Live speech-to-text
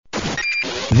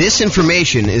This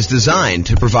information is designed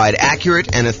to provide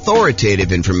accurate and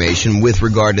authoritative information with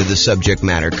regard to the subject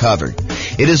matter covered.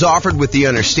 It is offered with the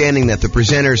understanding that the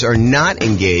presenters are not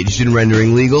engaged in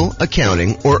rendering legal,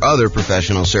 accounting, or other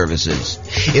professional services.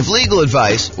 If legal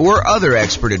advice or other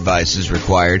expert advice is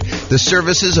required, the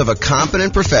services of a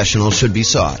competent professional should be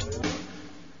sought.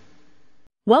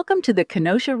 Welcome to the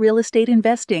Kenosha Real Estate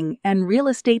Investing and Real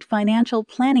Estate Financial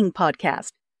Planning Podcast.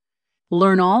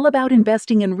 Learn all about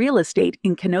investing in real estate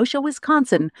in Kenosha,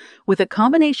 Wisconsin, with a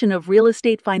combination of real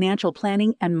estate financial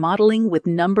planning and modeling with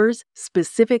numbers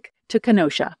specific to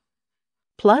Kenosha.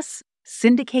 Plus,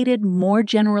 syndicated, more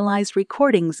generalized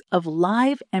recordings of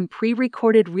live and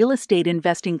pre-recorded real estate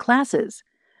investing classes.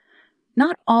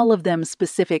 Not all of them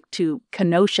specific to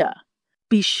Kenosha.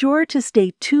 Be sure to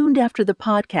stay tuned after the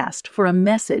podcast for a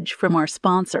message from our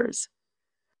sponsors.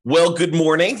 Well, good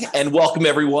morning and welcome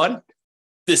everyone.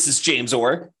 This is James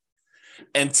Orr,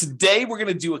 and today we're going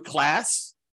to do a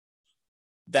class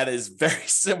that is very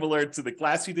similar to the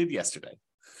class we did yesterday.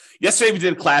 Yesterday we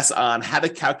did a class on how to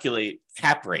calculate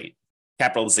cap rate,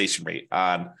 capitalization rate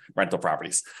on rental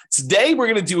properties. Today we're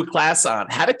going to do a class on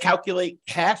how to calculate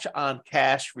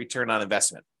cash-on-cash return on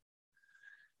investment.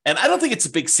 And I don't think it's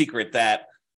a big secret that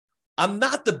I'm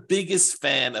not the biggest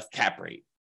fan of cap rate.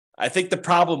 I think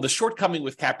the shortcoming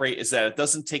with cap rate is that it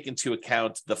doesn't take into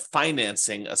account the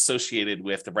financing associated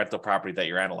with the rental property that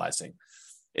you're analyzing.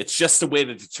 It's just a way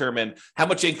to determine how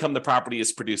much income the property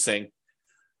is producing,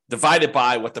 divided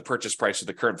by what the purchase price or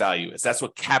the current value is. That's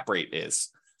what cap rate is.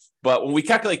 But when we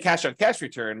calculate cash-on-cash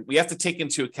return, we have to take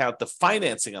into account the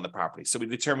financing on the property. So we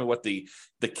determine what the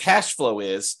cash flow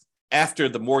is after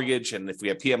the mortgage and if we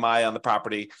have PMI on the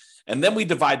property. And then we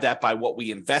divide that by what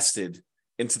we invested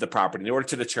into the property in order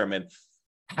to determine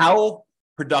how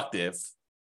productive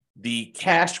the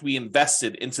cash we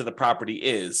invested into the property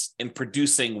is in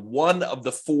producing one of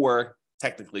the four,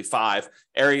 technically five,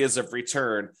 areas of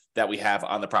return that we have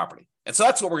on the property. And so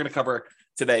that's what we're going to cover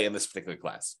today in this particular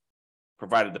class,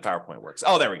 provided the PowerPoint works.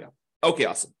 Oh, there we go. Okay,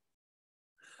 awesome.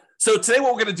 So today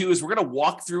what we're going to do is we're going to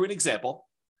walk through an example,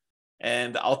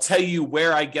 and I'll tell you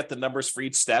where I get the numbers for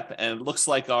each step. And it looks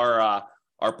like our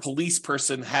police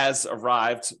person has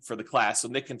arrived for the class. So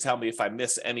Nick can tell me if I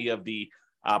miss any of the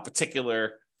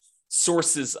particular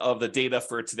sources of the data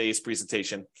for today's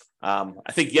presentation.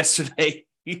 I think yesterday,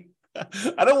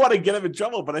 I don't want to get him in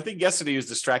trouble, but I think yesterday he was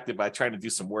distracted by trying to do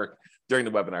some work during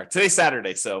the webinar. Today's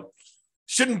Saturday, so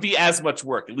shouldn't be as much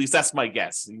work. At least that's my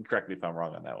guess. You can correct me if I'm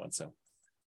wrong on that one. So,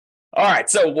 all right,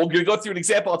 so we're going to go through an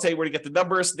example. I'll tell you where to get the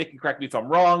numbers. Nick can correct me if I'm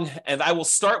wrong. And I will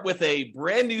start with a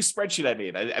brand new spreadsheet I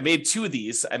made. I made two of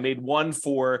these. I made one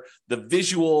for the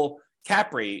visual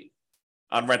cap rate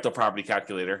on rental property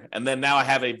calculator. And then now I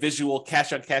have a visual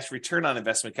cash-on-cash return on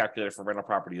investment calculator for rental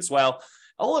property as well.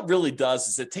 All it really does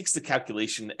is it takes the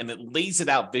calculation and it lays it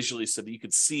out visually so that you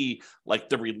could see like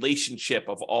the relationship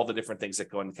of all the different things that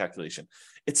go in the calculation.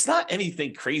 It's not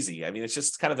anything crazy. I mean, it's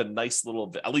just kind of a nice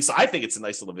little, at least I think it's a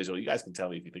nice little visual. You guys can tell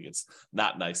me if you think it's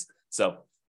not nice. So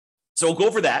we'll go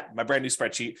over that, my brand new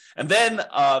spreadsheet. And then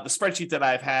the spreadsheet that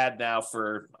I've had now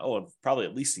for, probably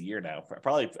at least a year now.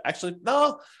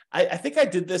 I think I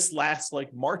did this last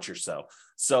like March or so.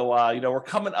 So, we're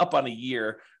coming up on a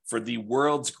year for the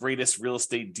world's greatest real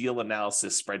estate deal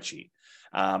analysis spreadsheet.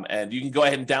 And you can go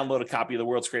ahead and download a copy of the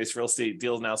world's greatest real estate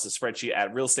deal analysis spreadsheet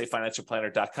at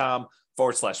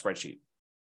realestatefinancialplanner.com/spreadsheet.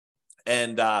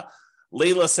 And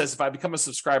Layla says, if I become a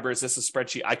subscriber, is this a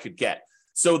spreadsheet I could get?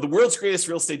 So the world's greatest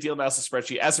real estate deal analysis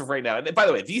spreadsheet, as of right now, and by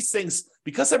the way, these things,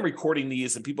 because I'm recording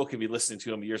these and people can be listening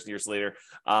to them years and years later,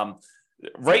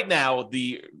 right now,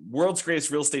 the world's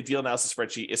greatest real estate deal analysis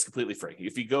spreadsheet is completely free.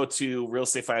 If you go to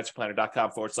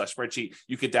realestatefinancialplanner.com/spreadsheet,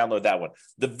 you could download that one.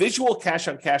 The visual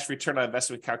cash-on-cash return on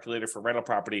investment calculator for rental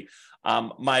property,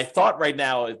 my thought right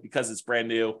now, because it's brand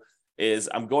new, is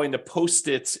I'm going to post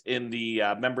it in the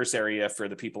members area for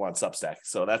the people on Substack.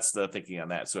 So that's the thinking on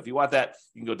that. So if you want that,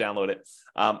 you can go download it.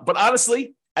 But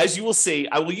honestly, as you will see,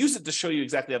 I will use it to show you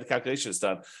exactly how the calculation is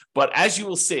done. But as you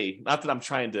will see, not that I'm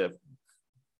trying to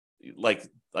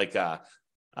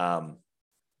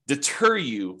deter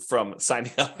you from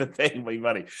signing up and paying me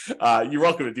money. You're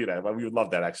welcome to do that. We would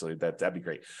love that, actually. That'd be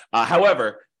great.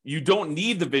 However, you don't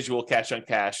need the visual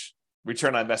cash-on-cash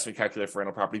return on investment calculator for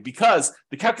rental property because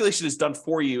the calculation is done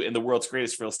for you in the world's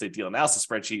greatest real estate deal analysis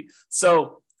spreadsheet.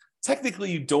 So technically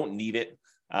you don't need it,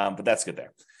 but that's good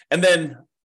there. And then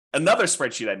another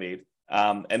spreadsheet I made,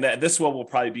 and this one will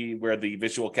probably be where the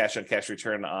visual cash-on-cash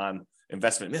return on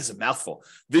investment. This is a mouthful.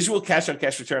 Visual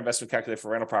cash-on-cash return investment calculator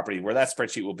for rental property, where that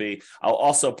spreadsheet will be. I'll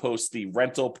also post the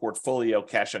rental portfolio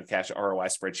cash-on-cash ROI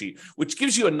spreadsheet, which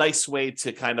gives you a nice way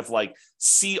to kind of like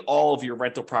see all of your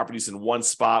rental properties in one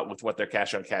spot with what their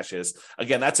cash-on-cash is.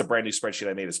 Again, that's a brand new spreadsheet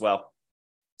I made as well.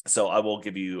 So I will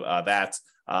give you that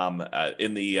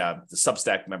in the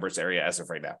Substack members area as of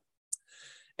right now.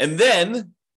 And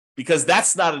then, because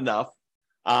that's not enough,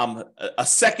 a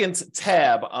second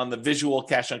tab on the visual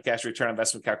cash-on-cash return on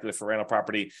investment calculator for rental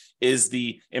property is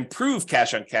the improved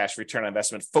cash-on-cash return on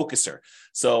investment focuser.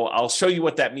 So I'll show you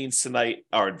what that means tonight,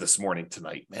 or this morning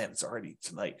tonight. Man, it's already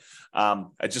tonight.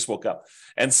 I just woke up.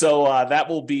 And so that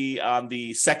will be on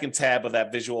the second tab of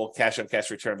that visual cash-on-cash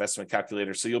return investment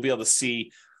calculator. So you'll be able to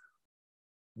see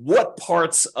what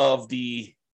parts of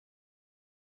the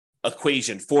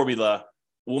equation formula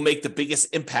will make the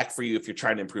biggest impact for you if you're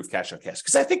trying to improve cash on cash.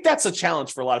 Because I think that's a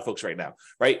challenge for a lot of folks right now,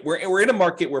 right? We're in a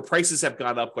market where prices have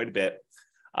gone up quite a bit.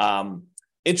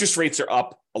 Interest rates are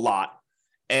up a lot,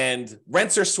 and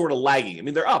rents are sort of lagging. I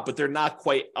mean, they're up, but they're not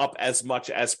quite up as much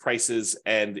as prices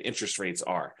and interest rates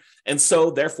are. And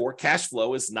so therefore, cash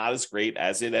flow is not as great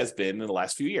as it has been in the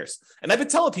last few years. And I've been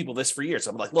telling people this for years.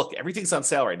 I'm like, look, everything's on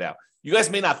sale right now. You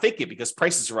guys may not think it because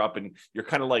prices are up and you're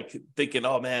kind of like thinking,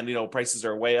 oh man, prices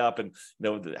are way up and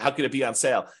how could it be on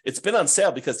sale? It's been on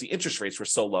sale because the interest rates were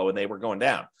so low and they were going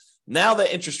down. Now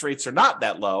that interest rates are not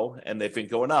that low and they've been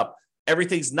going up,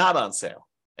 everything's not on sale.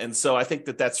 And so I think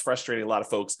that that's frustrating a lot of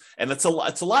folks. And it's a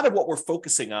lot of what we're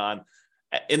focusing on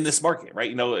in this market,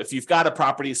 right? If you've got a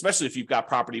property, especially if you've got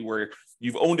property where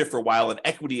you've owned it for a while and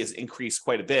equity has increased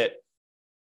quite a bit,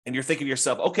 and you're thinking to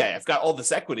yourself, okay, I've got all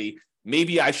this equity,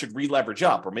 maybe I should re-leverage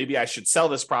up, or maybe I should sell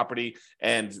this property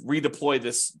and redeploy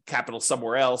this capital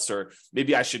somewhere else, or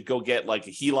maybe I should go get like a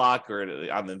HELOC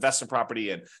or on the investment property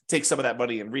and take some of that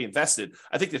money and reinvest it.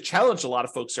 I think the challenge a lot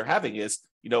of folks are having is,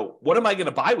 what am I going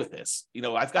to buy with this?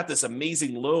 I've got this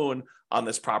amazing loan on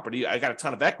this property. I got a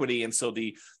ton of equity. And so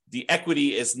the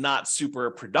equity is not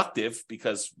super productive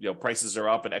because, prices are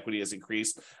up and equity has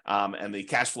increased. And the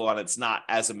cash flow on it's not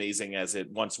as amazing as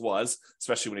it once was,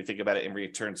 especially when you think about it in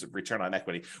return on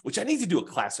equity, which I need to do a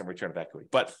class on return of equity,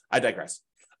 but I digress.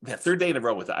 Third day in a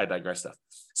row with the I digress stuff.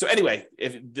 So anyway,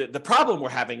 if the problem we're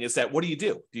having is that what do you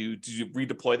do? Do you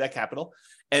redeploy that capital?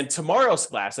 And tomorrow's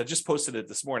class, I just posted it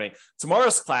this morning.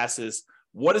 Tomorrow's class is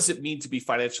what does it mean to be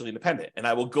financially independent? And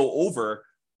I will go over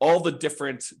all the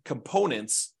different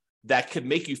components that could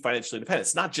make you financially independent.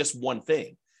 It's not just one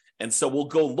thing. And so we'll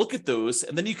go look at those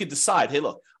and then you can decide, hey,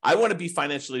 look, I want to be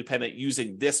financially independent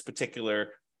using this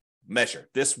particular measure,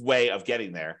 this way of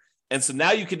getting there. And so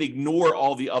now you can ignore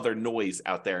all the other noise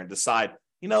out there and decide,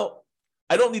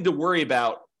 I don't need to worry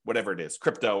about whatever it is,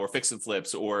 crypto or fix and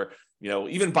flips, or,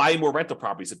 even buying more rental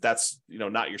properties. If that's,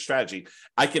 not your strategy,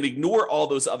 I can ignore all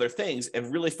those other things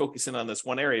and really focus in on this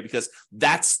one area because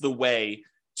that's the way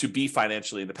to be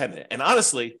financially independent. And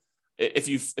honestly, if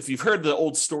you've heard the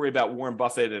old story about Warren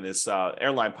Buffett and his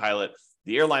airline pilot,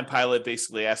 the airline pilot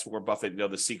basically asked Warren Buffett,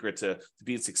 the secret to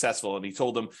being successful. And he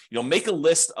told him, make a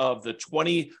list of the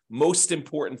 20 most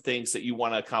important things that you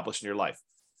want to accomplish in your life.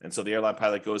 And so the airline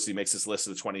pilot goes, he makes this list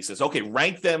of the 20, he says, okay,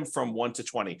 rank them from 1 to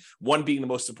 20, 1 being the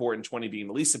most important, 20 being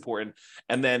the least important.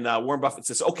 And then Warren Buffett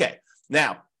says, okay,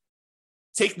 now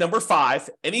take number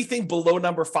 5, anything below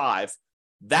number 5,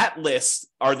 that list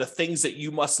are the things that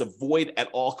you must avoid at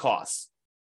all costs.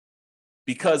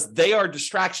 Because they are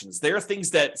distractions. They are things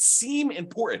that seem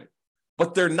important,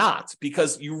 but they're not,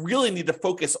 because you really need to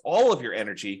focus all of your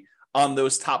energy on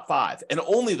those top 5 and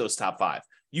only those top 5.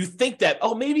 You think that,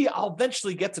 oh, maybe I'll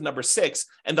eventually get to number 6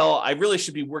 and I really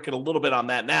should be working a little bit on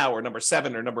that now, or number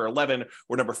 7 or number 11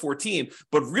 or number 14.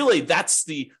 But really, that's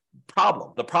the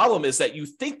problem. The problem is that you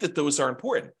think that those are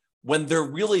important when they're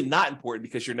really not important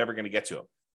because you're never going to get to them.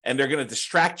 And they're going to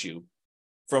distract you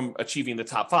from achieving the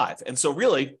top 5. And so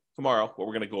really, tomorrow, what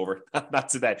we're going to go over, not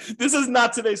today, this is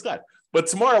not today's class, but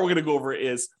tomorrow we're going to go over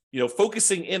is,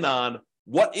 focusing in on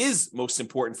what is most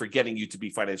important for getting you to be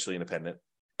financially independent.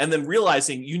 And then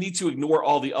realizing you need to ignore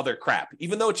all the other crap,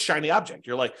 even though it's shiny object.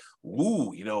 You're like,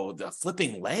 ooh, the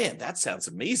flipping land, that sounds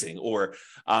amazing. Or,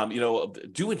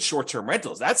 doing short-term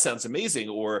rentals, that sounds amazing.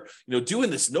 Or, doing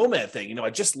this nomad thing,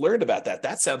 I just learned about that.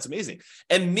 That sounds amazing.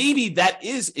 And maybe that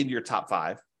is in your top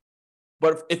 5.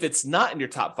 But if it's not in your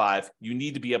top 5, you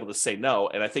need to be able to say no.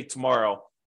 And I think tomorrow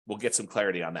we'll get some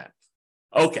clarity on that.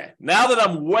 Okay, now that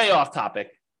I'm way off topic,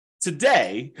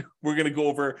 today we're going to go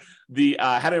over the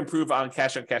how to improve on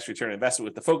cash return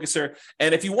investment with the focuser.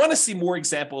 And if you want to see more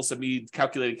examples of me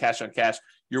calculating cash on cash,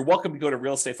 you're welcome to go to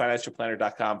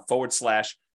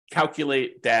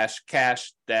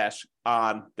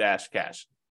realestatefinancialplanner.com/calculate-cash-on-cash.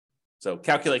 So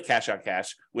calculate cash on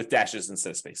cash with dashes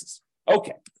instead of spaces.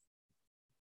 Okay.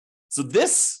 So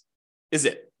this is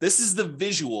it. This is the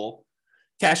visual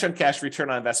cash on cash return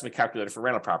on investment calculator for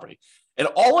rental property. And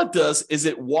all it does is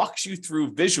it walks you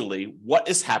through visually what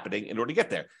is happening in order to get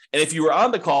there. And if you were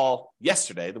on the call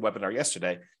yesterday, the webinar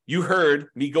yesterday, you heard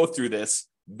me go through this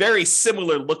very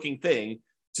similar looking thing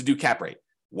to do cap rate.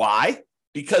 Why?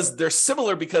 Because they're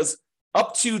similar, because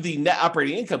up to the net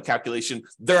operating income calculation,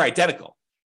 they're identical.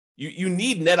 You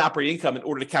need net operating income in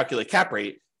order to calculate cap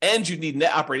rate, and you need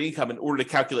net operating income in order to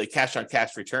calculate cash on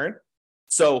cash return.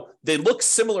 So they look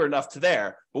similar enough to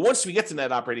there, but once we get to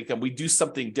net operating income, we do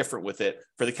something different with it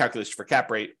for the calculation for cap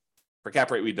rate. For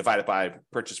cap rate, we divide it by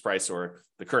purchase price or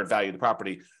the current value of the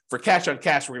property. For cash on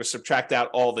cash, we're going to subtract out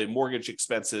all the mortgage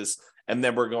expenses, and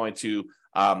then we're going to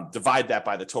divide that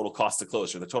by the total cost to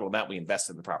close, or the total amount we invest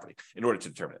in the property, in order to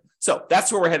determine it. So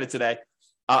that's where we're headed today.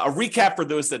 A recap for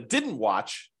those that didn't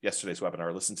watch yesterday's webinar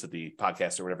or listen to the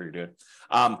podcast or whatever you're doing.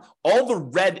 All the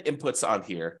red inputs on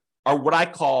here are what I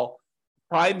call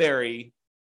primary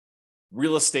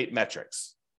real estate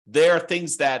metrics. They are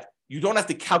things that you don't have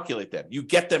to calculate them. You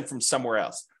get them from somewhere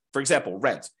else. For example,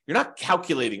 rent. You're not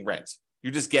calculating rent.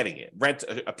 You're just getting it. Rent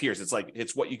appears.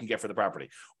 It's what you can get for the property.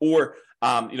 Or,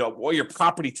 what your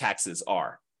property taxes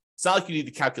are. It's not like you need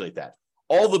to calculate that.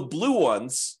 All the blue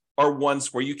ones are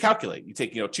ones where you calculate. You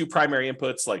take, two primary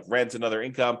inputs like rent and other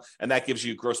income, and that gives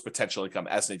you gross potential income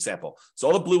as an example. So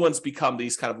all the blue ones become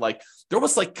these kind of like, they're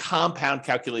almost like compound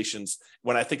calculations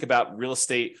when I think about real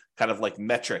estate kind of like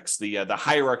metrics, the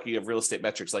hierarchy of real estate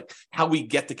metrics, like how we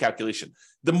get the calculation.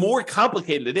 The more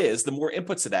complicated it is, the more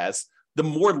inputs it has, the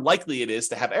more likely it is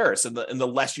to have errors, and the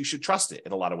less you should trust it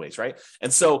in a lot of ways, right?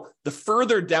 And so the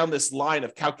further down this line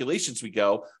of calculations we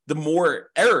go, the more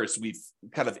errors we've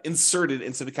kind of inserted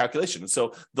into the calculation. And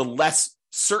so the less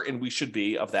certain we should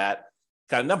be of that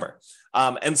kind of number.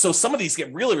 And so some of these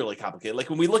get really, really complicated. Like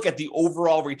when we look at the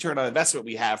overall return on investment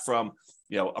we have from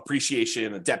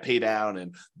appreciation and debt pay down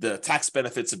and the tax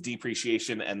benefits of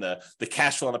depreciation and the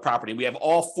cash flow on the property. We have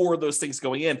all four of those things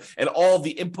going in, and all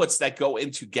the inputs that go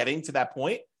into getting to that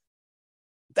point.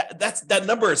 That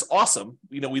number is awesome.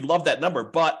 We love that number,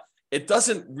 but it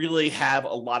doesn't really have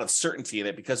a lot of certainty in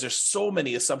it because there's so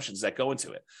many assumptions that go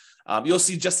into it. You'll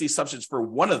see just the assumptions for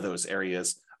one of those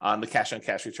areas on the cash on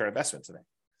cash return investment today.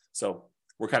 So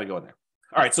we're kind of going there.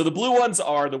 All right. So the blue ones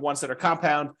are the ones that are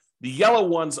compound. The yellow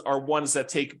ones are ones that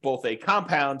take both a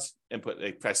compound and put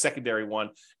a secondary one,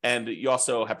 and you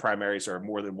also have primaries or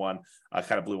more than one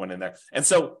kind of blue one in there. And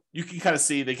so you can kind of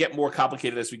see they get more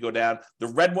complicated as we go down. The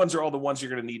red ones are all the ones you're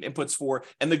going to need inputs for,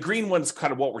 and the green one's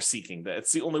kind of what we're seeking.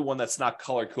 It's the only one that's not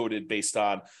color-coded based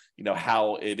on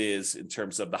how it is in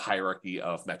terms of the hierarchy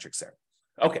of metrics there.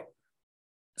 Okay,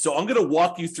 so I'm going to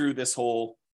walk you through this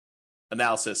whole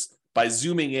analysis by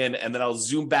zooming in, and then I'll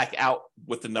zoom back out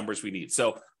with the numbers we need.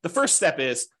 So the first step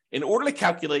is, in order to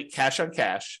calculate cash on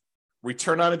cash,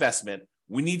 return on investment,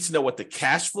 we need to know what the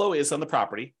cash flow is on the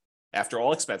property after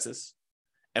all expenses,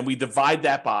 and we divide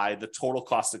that by the total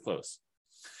cost to close.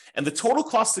 And the total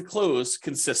cost to close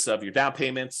consists of your down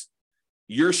payments,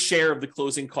 your share of the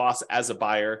closing costs as a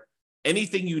buyer,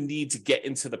 anything you need to get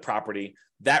into the property,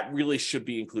 that really should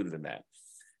be included in that.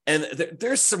 And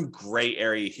there's some gray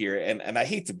area here, and I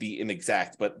hate to be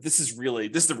inexact, but this is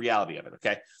the reality of it,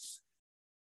 okay?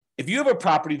 If you have a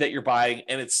property that you're buying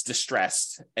and it's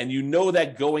distressed, and you know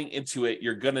that going into it,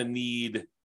 you're going to need,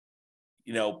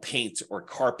 paint or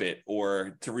carpet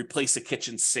or to replace a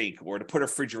kitchen sink or to put a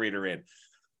refrigerator in,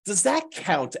 does that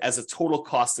count as a total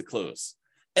cost to close?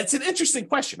 And it's an interesting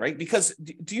question, right? Because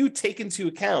do you take into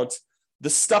account the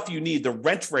stuff you need, the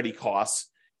rent-ready costs,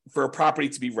 for a property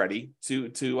to be ready to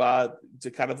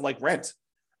kind of like rent?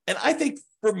 And I think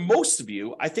for most of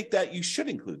you, I think that you should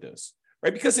include those,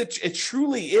 right? Because it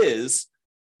truly is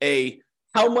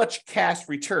how much cash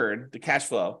return, the cash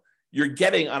flow you're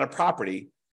getting on a property,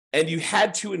 and you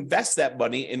had to invest that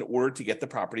money in order to get the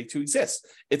property to exist.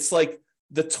 It's like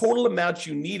the total amount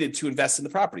you needed to invest in the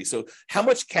property. So how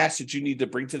much cash did you need to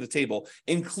bring to the table,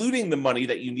 including the money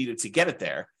that you needed to get it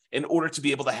there in order to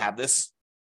be able to have this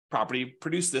property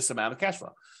produce this amount of cash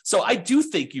flow? So I do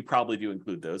think you probably do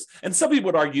include those. And some people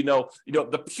would argue,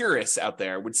 the purists out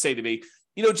there would say to me,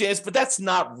 James, but that's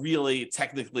not really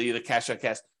technically the cash on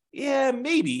cash. Yeah,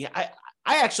 maybe. I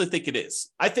actually think it is.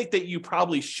 I think that you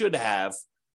probably should have,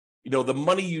 the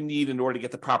money you need in order to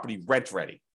get the property rent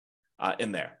ready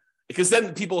in there. Because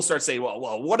then people will start saying,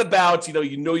 well, what about, you're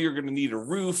going to need a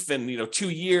roof and, 2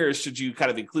 years, should you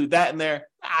kind of include that in there?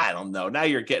 I don't know. Now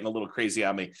you're getting a little crazy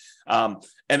on me.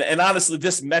 And honestly,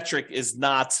 this metric is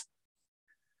not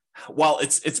while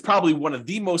it's probably one of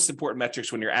the most important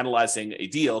metrics when you're analyzing a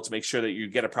deal to make sure that you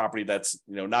get a property that's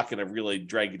not going to really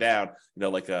drag you down,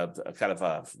 like a kind of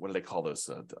a, what do they call those?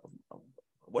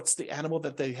 What's the animal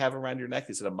that they have around your neck?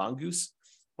 Is it a mongoose?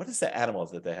 What is the animal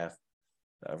that they have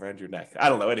around your neck? I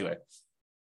don't know. Anyway,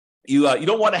 you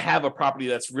don't want to have a property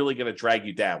that's really going to drag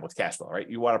you down with cash flow, right?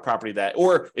 You want a property that,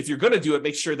 or if you're going to do it,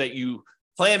 make sure that you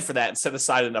plan for that and set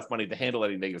aside enough money to handle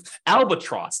any negatives.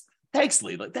 Albatross. Thanks,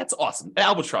 Lee. Like, that's awesome.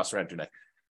 Albatross around your neck.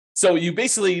 So you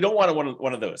don't want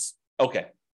one of those. Okay.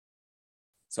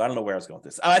 So I don't know where I was going with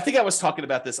this. I think I was talking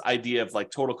about this idea of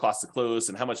like total cost to close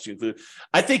and how much do you include.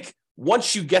 I think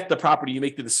once you get the property, you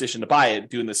make the decision to buy it,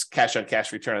 doing this cash on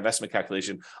cash return on investment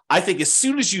calculation. I think as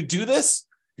soon as you do this,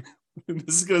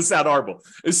 this is going to sound horrible.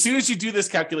 As soon as you do this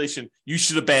calculation, you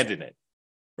should abandon it,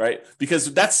 right?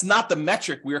 Because that's not the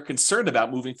metric we are concerned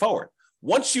about moving forward.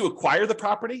 Once you acquire the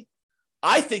property,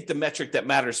 I think the metric that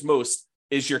matters most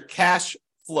is your cash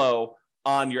flow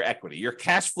on your equity, your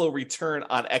cash flow return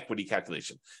on equity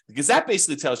calculation, because that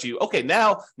basically tells you, okay,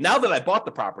 now that I bought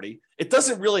the property, it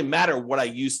doesn't really matter what I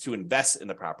use to invest in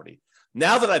the property.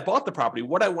 Now that I bought the property,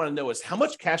 what I want to know is how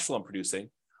much cash flow I'm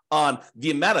producing on the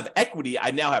amount of equity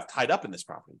I now have tied up in this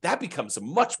property. That becomes a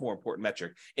much more important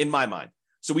metric in my mind.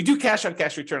 So we do cash on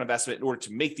cash return on investment in order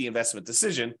to make the investment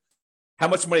decision. How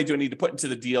much money do I need to put into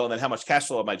the deal? And then how much cash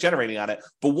flow am I generating on it?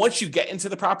 But once you get into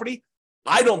the property,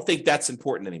 I don't think that's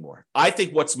important anymore. I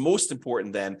think what's most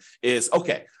important then is,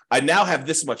 okay, I now have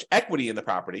this much equity in the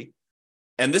property,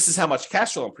 and this is how much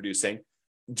cash flow I'm producing.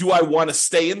 Do I want to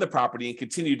stay in the property and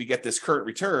continue to get this current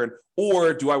return?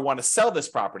 Or do I want to sell this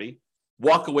property,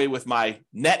 walk away with my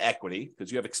net equity,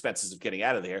 because you have expenses of getting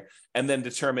out of there, and then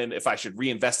determine if I should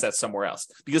reinvest that somewhere else?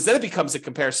 Because then it becomes a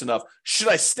comparison of, should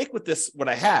I stick with this, what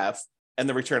I have, and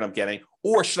the return I'm getting,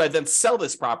 or should I then sell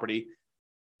this property,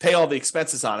 pay all the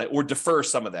expenses on it, or defer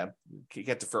some of them? You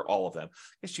can't defer all of them.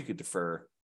 I guess you could defer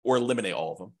or eliminate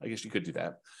all of them. I guess you could do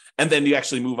that. And then you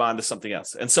actually move on to something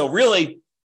else. And so really,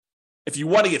 if you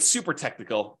want to get super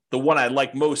technical, the one I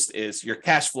like most is your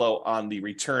cash flow on the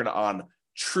return on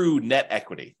true net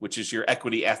equity, which is your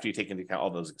equity after you take into account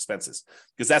all those expenses,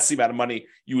 because that's the amount of money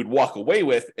you would walk away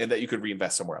with and that you could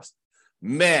reinvest somewhere else.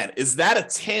 Man, is that a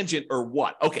tangent or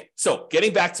what? Okay, so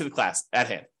getting back to the class at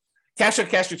hand, cash on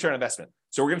cash return on investment.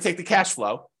 So we're going to take the cash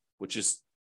flow, which is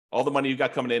all the money you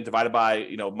got coming in, divided by,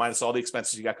 minus all the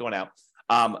expenses you got going out,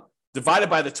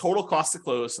 divided by the total cost to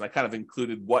close. And I kind of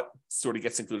included what sort of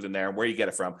gets included in there and where you get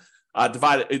it from.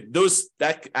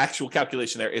 That actual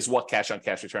calculation there is what cash on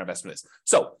cash return on investment is.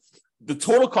 So the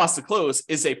total cost to close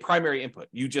is a primary input.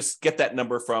 You just get that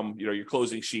number from, your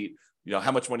closing sheet,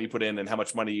 how much money you put in and how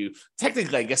much money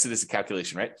technically, I guess it is a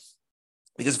calculation, right?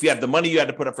 Because if you have the money you had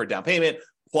to put up for a down payment,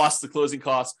 plus the closing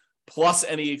costs, plus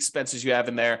any expenses you have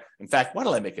in there. In fact, why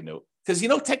don't I make a note? Because,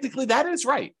 technically that is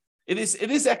right. It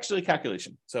is actually a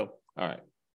calculation. So, all right.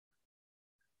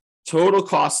 Total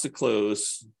cost to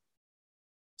close.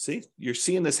 See, you're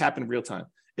seeing this happen in real time.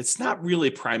 It's not really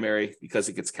primary because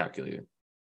it gets calculated.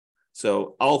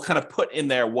 So I'll kind of put in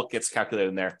there what gets calculated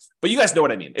in there, but you guys know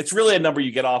what I mean. It's really a number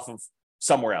you get off of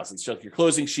somewhere else. It's just your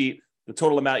closing sheet, the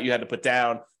total amount you had to put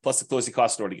down, plus the closing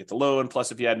costs in order to get the loan,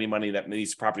 plus if you had any money that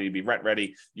needs the property to be rent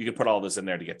ready, you can put all this in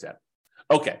there to get that.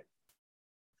 Okay.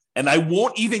 And I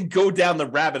won't even go down the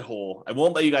rabbit hole. I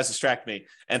won't let you guys distract me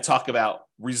and talk about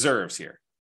reserves here,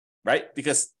 right?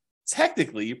 Because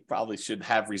technically, you probably should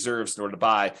have reserves in order to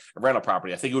buy a rental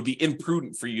property. I think it would be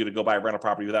imprudent for you to go buy a rental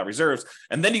property without reserves.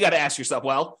 And then you got to ask yourself,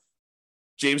 well,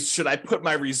 James, should I put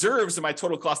my reserves in my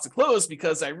total cost to close?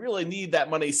 Because I really need that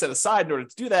money set aside in order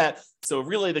to do that. So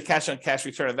really the cash on cash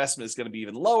return on investment is going to be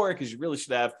even lower because you really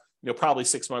should have, probably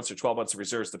 6 months or 12 months of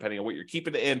reserves, depending on what you're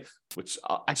keeping it in, which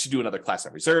I should do another class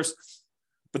on reserves.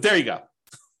 But there you go.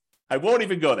 I won't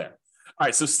even go there. All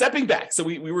right, so stepping back. So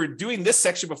we were doing this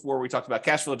section before where we talked about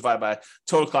cash flow divided by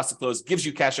total cost to close gives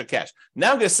you cash on cash.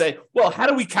 Now I'm going to say, well, how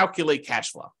do we calculate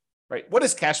cash flow, right? What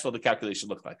does cash flow, the calculation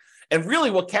look like? And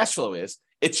really what cash flow is,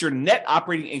 it's your net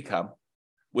operating income,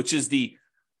 which is the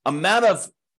amount of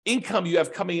income you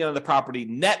have coming in on the property,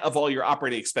 net of all your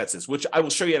operating expenses, which I will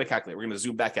show you how to calculate. We're going to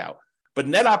zoom back out. But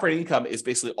net operating income is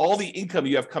basically all the income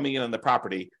you have coming in on the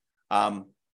property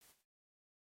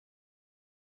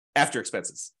after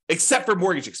expenses, except for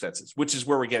mortgage expenses, which is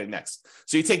where we're getting next.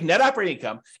 So you take net operating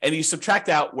income and you subtract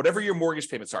out whatever your mortgage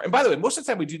payments are. And by the way, most of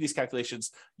the time we do these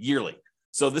calculations yearly.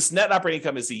 So this net operating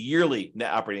income is the yearly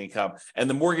net operating income, and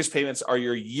the mortgage payments are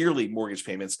your yearly mortgage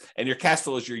payments, and your cash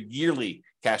flow is your yearly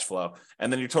cash flow.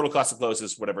 And then your total cost of close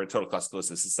is whatever total cost of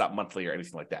close is. It's not monthly or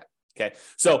anything like that. Okay.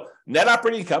 So net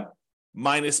operating income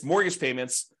minus mortgage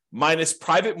payments minus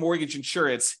private mortgage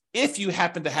insurance if you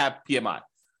happen to have PMI.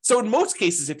 So in most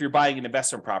cases, if you're buying an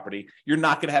investment property, you're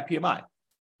not going to have PMI,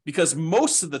 because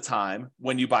most of the time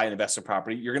when you buy an investment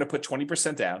property, you're going to put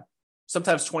 20% down,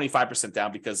 sometimes 25%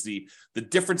 down, because the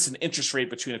difference in interest rate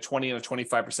between a 20 and a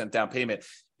 25% down payment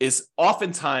is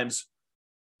oftentimes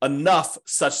enough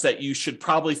such that you should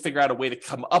probably figure out a way to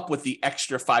come up with the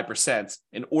extra 5%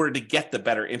 in order to get the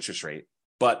better interest rate.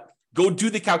 But go do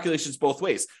the calculations both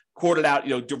ways. Quote it out,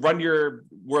 to run your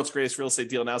world's greatest real estate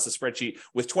deal analysis spreadsheet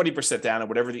with 20% down and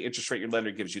whatever the interest rate your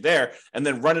lender gives you there, and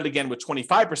then run it again with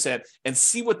 25% and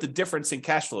see what the difference in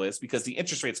cash flow is, because the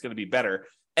interest rate is going to be better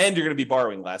and you're going to be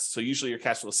borrowing less. So usually your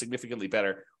cash flow is significantly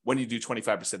better when you do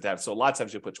 25% down. So a lot of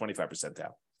times you'll put 25%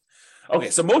 down. Okay,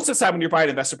 so most of the time when you're buying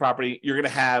investment property, you're going to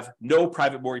have no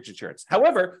private mortgage insurance.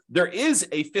 However, there is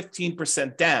a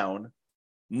 15% down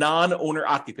non-owner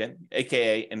occupant,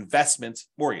 aka investment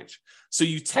mortgage. So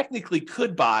you technically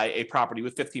could buy a property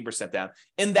with 15% down.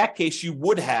 In that case, you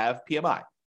would have PMI.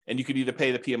 And you could either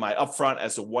pay the PMI upfront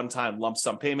as a one-time lump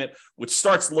sum payment, which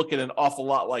starts looking an awful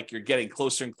lot like you're getting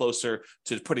closer and closer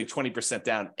to putting 20%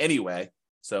 down anyway.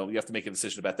 So you have to make a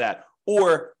decision about that.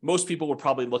 Or most people would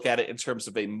probably look at it in terms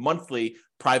of a monthly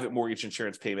private mortgage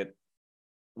insurance payment,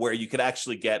 where you could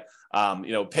actually get,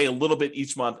 pay a little bit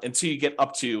each month until you get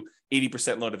up to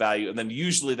 80% loan to value. And then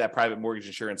usually that private mortgage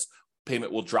insurance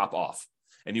payment will drop off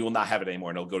and you will not have it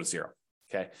anymore and it'll go to zero.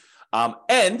 Okay.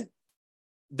 And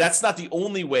that's not the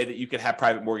only way that you could have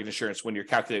private mortgage insurance when you're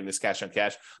calculating this cash on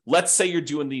cash. Let's say you're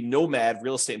doing the nomad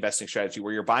real estate investing strategy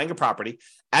where you're buying a property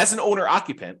as an owner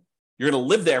occupant. You're going to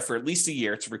live there for at least a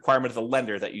year. It's a requirement of the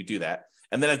lender that you do that.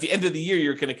 And then at the end of the year,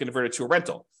 you're going to convert it to a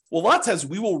rental. Well, a lot of times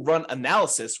we will run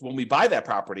analysis when we buy that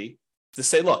property to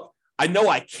say, look, I know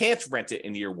I can't rent it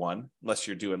in year one, unless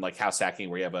you're doing like house hacking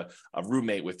where you have a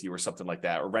roommate with you or something like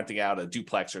that, or renting out a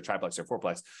duplex or triplex or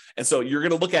fourplex. And so you're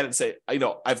going to look at it and say,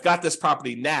 I've got this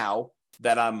property now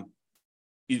that I'm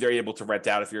either able to rent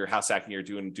out if you're house hacking, you're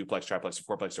doing duplex, triplex,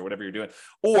 or fourplex, or whatever you're doing.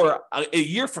 Or a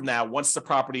year from now, once the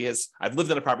property I've lived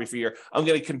in a property for a year, I'm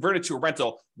going to convert it to a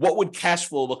rental. What would cash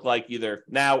flow look like either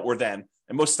now or then?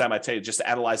 And most of the time I tell you just to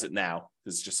analyze it now,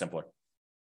 because it's just simpler.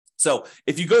 So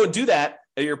if you go and do that,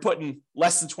 and you're putting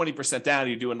less than 20% down,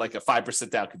 you're doing like a 5%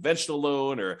 down conventional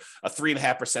loan, or a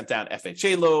 3.5% down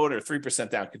FHA loan, or 3%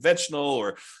 down conventional,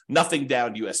 or nothing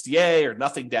down USDA, or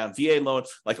nothing down VA loan,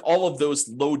 like all of those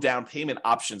low down payment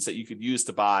options that you could use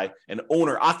to buy an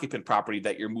owner occupant property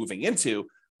that you're moving into.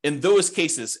 In those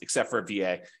cases, except for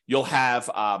VA, you'll have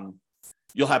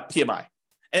PMI.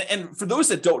 And for those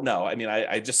that don't know,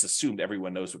 I just assumed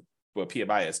everyone knows what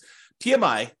PMI is.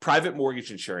 PMI, private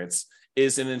mortgage insurance,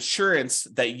 is an insurance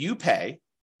that you pay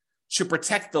to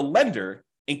protect the lender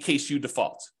in case you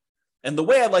default. And the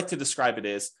way I like to describe it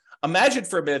is, imagine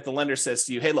for a minute the lender says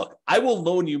to you, hey, look, I will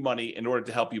loan you money in order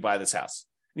to help you buy this house.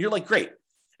 And you're like, great.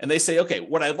 And they say, okay,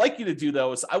 what I'd like you to do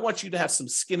though is I want you to have some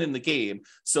skin in the game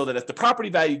so that if the property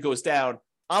value goes down,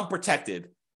 I'm protected,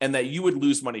 and that you would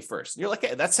lose money first. And you're like,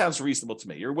 hey, that sounds reasonable to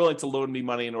me. You're willing to loan me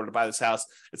money in order to buy this house.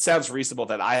 It sounds reasonable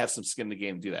that I have some skin in the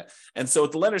game to do that. And so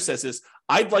what the lender says is,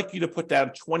 I'd like you to put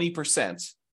down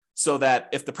 20% so that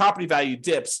if the property value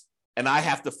dips and I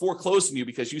have to foreclose on you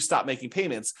because you stop making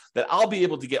payments, that I'll be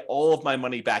able to get all of my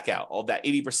money back out, all that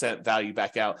 80% value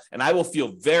back out. And I will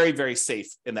feel very, very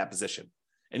safe in that position.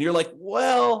 And you're like,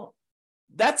 well,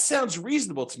 that sounds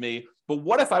reasonable to me, but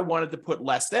what if I wanted to put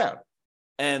less down?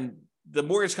 And the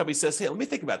mortgage company says, hey, let me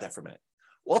think about that for a minute.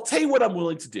 Well, I'll tell you what I'm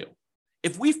willing to do.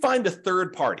 If we find a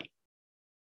third party,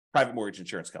 private mortgage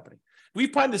insurance company, we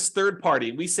find this third party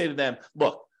and we say to them,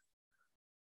 look,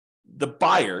 the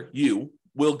buyer, you,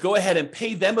 will go ahead and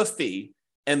pay them a fee,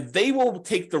 and they will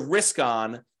take the risk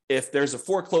on if there's a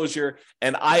foreclosure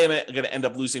and I am going to end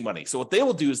up losing money. So what they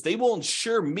will do is they will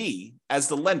insure me as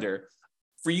the lender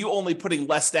for you only putting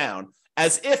less down,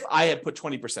 as if I had put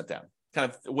 20% down. Kind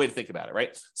of a way to think about it,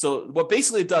 right? So what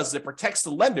basically it does is it protects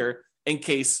the lender in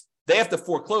case they have to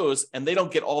foreclose and they don't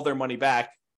get all their money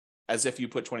back as if you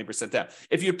put 20% down.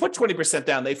 If you put 20%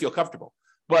 down, they feel comfortable.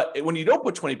 But when you don't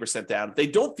put 20% down, they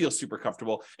don't feel super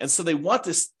comfortable. And so they want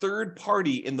this third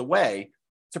party in the way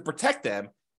to protect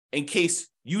them in case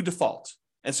you default.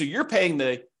 And so you're paying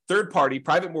the third party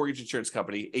private mortgage insurance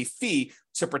company a fee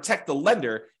to protect the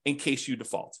lender in case you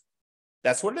default.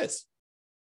 That's what it is.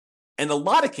 In a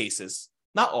lot of cases,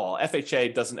 not all,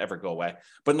 FHA doesn't ever go away,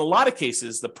 but in a lot of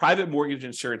cases, the private mortgage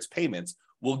insurance payments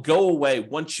will go away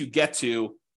once you get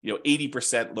to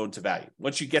 80% loan to value.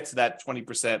 Once you get to that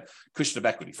 20% cushion of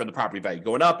equity from the property value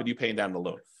going up and you paying down the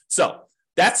loan. So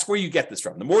That's where you get this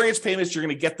from. The mortgage payments, you're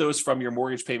going to get those from your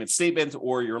mortgage payment statement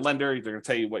or your lender. They're going to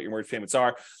tell you what your mortgage payments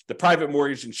are. The private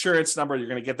mortgage insurance number, you're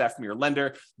going to get that from your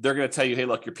lender. They're going to tell you, hey,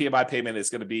 look, your PMI payment is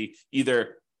going to be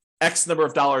either X number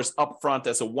of dollars upfront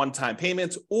as a one-time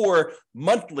payment or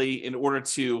monthly in order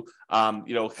to,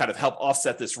 kind of help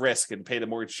offset this risk and pay the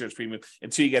mortgage insurance premium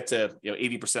until you get to,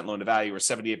 80% loan to value or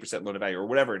 78% loan to value or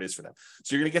whatever it is for them.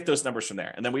 So you're going to get those numbers from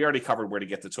there. And then we already covered where to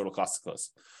get the total cost to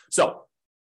close. So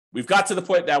we've got to the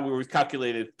point now where we've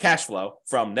calculated cash flow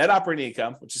from net operating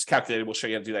income, which is calculated. We'll show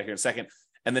you how to do that here in a second.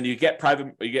 And then you get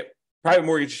private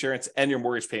mortgage insurance and your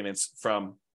mortgage payments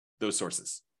from those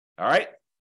sources. All right.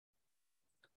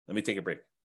 Let me take a break.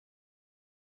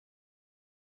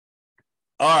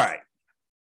 All right.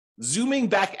 Zooming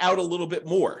back out a little bit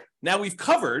more. Now we've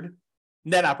covered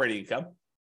net operating income.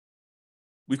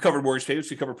 We've covered mortgage payments.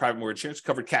 We covered private mortgage insurance,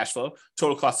 covered cash flow,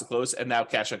 total cost to close, and now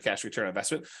cash on cash return on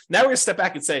investment. Now we're going to step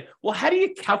back and say, well, how do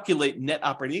you calculate net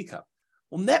operating income?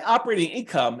 Well, net operating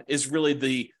income is really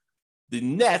the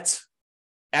net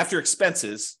after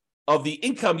expenses of the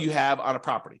income you have on a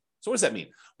property. So what does that mean?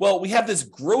 Well, we have this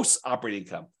gross operating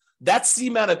income. That's the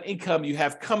amount of income you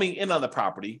have coming in on the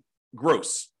property,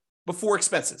 gross, before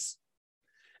expenses.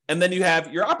 And then you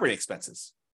have your operating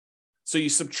expenses. So you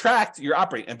subtract your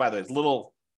operating, and by the way,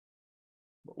 little,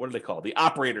 what are they called? The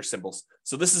operator symbols.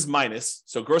 So this is minus.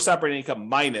 So gross operating income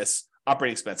minus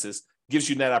operating expenses gives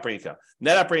you net operating income.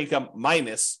 Net operating income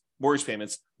minus mortgage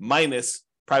payments minus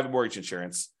private mortgage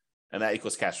insurance, and that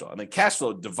equals cash flow. And then cash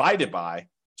flow divided by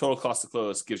total cost to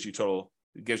close gives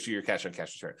you your cash on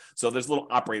cash return. So there's little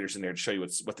operators in there to show you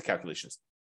what the calculation is.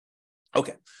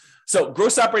 Okay. So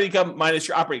gross operating income minus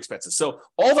your operating expenses. So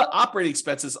all the operating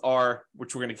expenses are,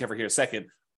 which we're going to cover here in a second,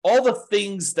 all the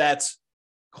things that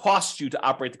cost you to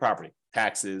operate the property: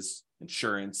 taxes,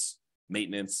 insurance,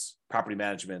 maintenance, property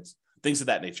management, things of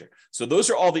that nature. So those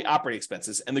are all the operating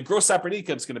expenses. And the gross operating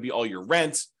income is going to be all your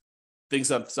rent,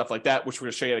 stuff like that, which we're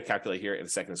going to show you how to calculate here in a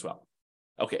second as well.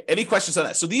 Okay, any questions on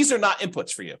that? So these are not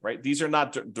inputs for you, right? These are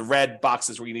not the red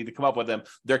boxes where you need to come up with them.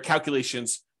 They're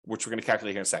calculations, which we're going to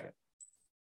calculate here in a second.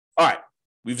 All right,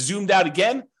 we've zoomed out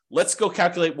again. Let's go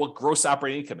calculate what gross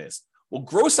operating income is. Well,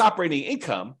 gross operating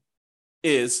income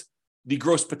is the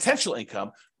gross potential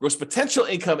income. Gross potential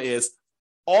income is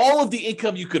all of the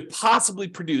income you could possibly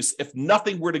produce if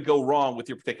nothing were to go wrong with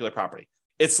your particular property.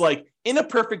 It's like, in a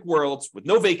perfect world with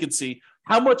no vacancy,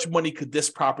 how much money could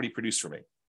this property produce for me?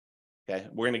 Okay,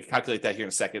 we're going to calculate that here in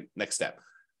a second. Next step.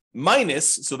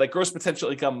 Minus, so that gross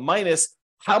potential income minus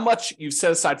how much you've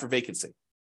set aside for vacancy.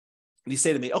 And you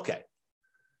say to me, okay,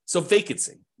 so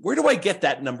vacancy, where do I get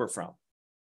that number from?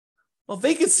 Well,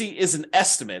 vacancy is an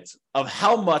estimate of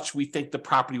how much we think the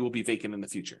property will be vacant in the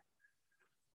future.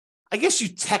 I guess you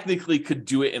technically could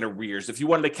do it in arrears. If you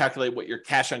wanted to calculate what your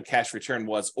cash on cash return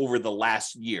was over the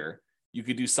last year, you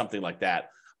could do something like that.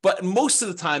 But most of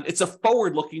the time, it's a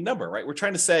forward-looking number, right? We're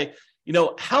trying to say,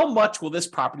 how much will this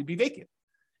property be vacant?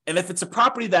 And if it's a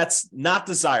property that's not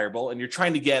desirable and you're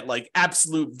trying to get like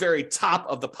absolute very top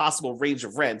of the possible range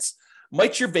of rents,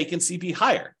 might your vacancy be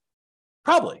higher?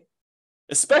 Probably,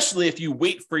 especially if you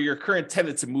wait for your current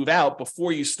tenant to move out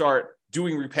before you start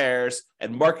doing repairs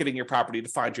and marketing your property to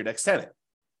find your next tenant.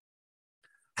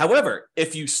 However,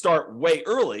 if you start way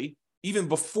early, even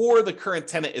before the current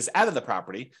tenant is out of the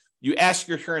property, you ask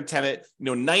your current tenant,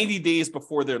 90 days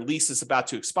before their lease is about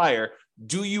to expire,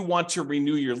 do you want to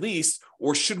renew your lease,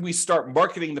 or should we start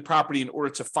marketing the property in order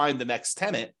to find the next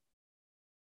tenant?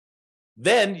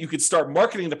 Then you could start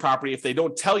marketing the property if they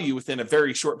don't tell you within a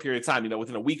very short period of time,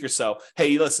 within a week or so,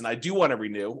 hey, listen, I do want to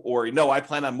renew, or no, I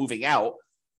plan on moving out.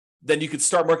 Then you could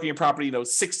start marketing your property,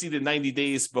 60 to 90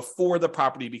 days before the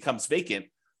property becomes vacant.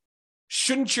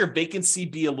 Shouldn't your vacancy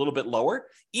be a little bit lower?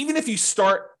 Even if you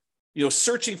start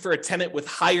searching for a tenant with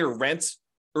higher rent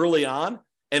early on,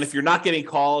 and if you're not getting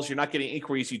calls, you're not getting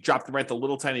inquiries, you drop the rent a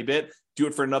little tiny bit, do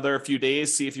it for another few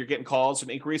days, see if you're getting calls and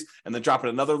inquiries, and then drop it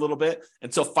another little bit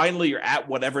until finally you're at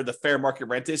whatever the fair market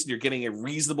rent is, and you're getting a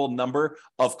reasonable number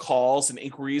of calls and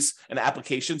inquiries and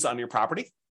applications on your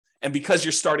property. And because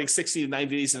you're starting 60 to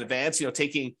 90 days in advance,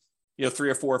 taking 3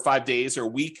 or 4 or 5 days or a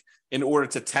week in order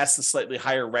to test the slightly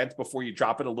higher rent before you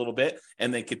drop it a little bit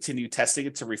and then continue testing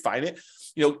it to refine it.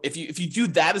 If you do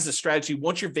that as a strategy,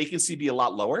 won't your vacancy be a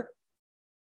lot lower?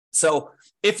 So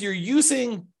if you're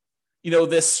using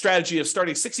this strategy of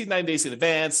starting 69 days in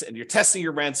advance, and you're testing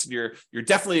your rents, and you're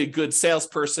definitely a good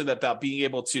salesperson about being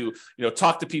able to,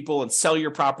 talk to people and sell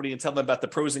your property and tell them about the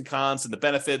pros and cons and the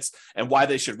benefits and why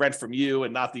they should rent from you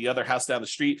and not the other house down the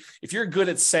street. If you're good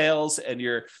at sales and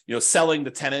you're, selling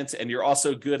the tenant, and you're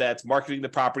also good at marketing the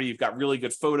property, you've got really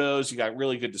good photos, you got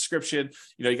really good description,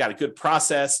 you got a good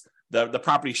process. The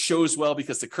property shows well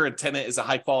because the current tenant is a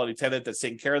high quality tenant that's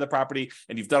taking care of the property,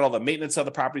 and you've done all the maintenance of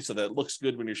the property so that it looks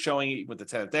good when you're showing it with the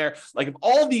tenant there. Like, if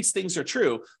all these things are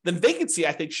true, then vacancy,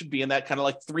 I think, should be in that kind of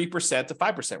like 3% to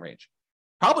 5% range,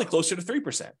 probably closer to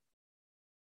 3%.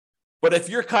 But if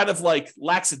you're kind of like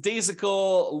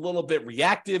lackadaisical, a little bit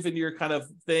reactive in your kind of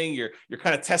thing, you're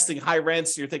kind of testing high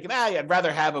rents, you're thinking, I'd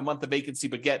rather have a month of vacancy,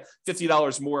 but get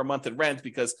 $50 more a month in rent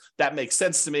because that makes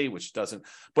sense to me, which it doesn't.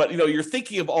 But, you're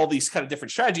thinking of all these kind of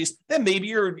different strategies, then maybe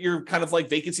you're kind of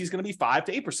like vacancy is going to be 5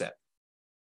 to 8%.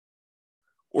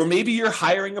 Or maybe you're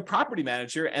hiring a property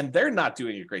manager and they're not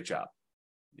doing a great job.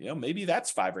 Maybe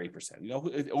that's 5 or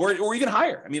 8%, or even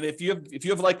higher. I mean, if you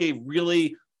have like a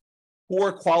really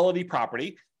poor quality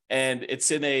property and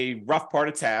it's in a rough part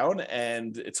of town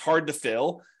and it's hard to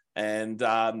fill, and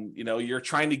you're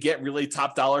trying to get really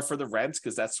top dollar for the rent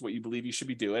because that's what you believe you should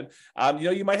be doing,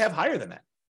 you might have higher than that.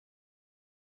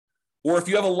 Or if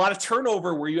you have a lot of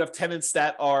turnover where you have tenants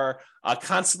that are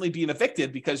constantly being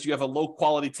evicted because you have a low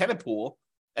quality tenant pool,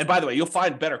 and by the way, you'll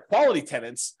find better quality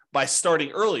tenants by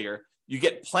starting earlier. You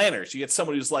get planners. You get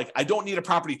someone who's like, I don't need a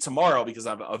property tomorrow because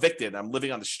I'm evicted. I'm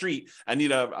living on the street. I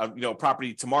need a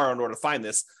property tomorrow in order to find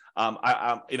this.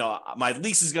 My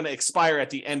lease is going to expire at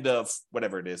the end of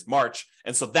whatever it is, March,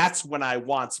 and so that's when I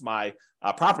want my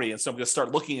property. And so I'm going to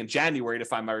start looking in January to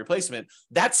find my replacement.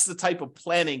 That's the type of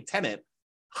planning tenant,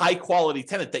 high quality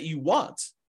tenant that you want.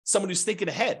 Someone who's thinking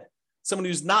ahead. Someone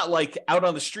who's not like out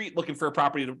on the street looking for a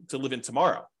property to live in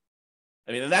tomorrow.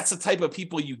 I mean, and that's the type of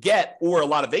people you get, or a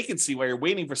lot of vacancy where you're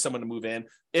waiting for someone to move in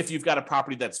if you've got a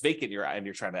property that's vacant and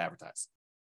you're trying to advertise.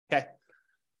 Okay.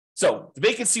 So the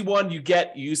vacancy one, you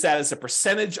use that as a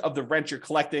percentage of the rent you're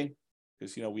collecting,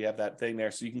 because, we have that thing there.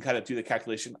 So you can kind of do the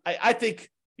calculation. I think,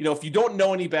 if you don't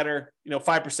know any better,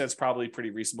 5% is probably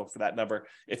pretty reasonable for that number.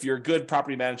 If you're a good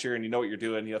property manager and you know what you're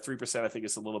doing, 3% I think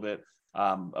is a little bit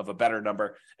of a better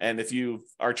number. And if you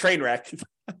are a train wreck,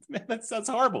 man, that sounds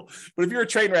horrible. But if you're a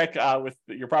train wreck with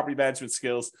your property management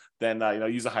skills, then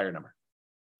use a higher number.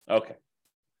 Okay.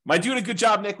 Am I doing a good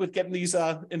job, Nick, with getting these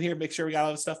in here? Make sure we got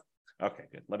all this stuff. Okay,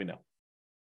 good. Let me know.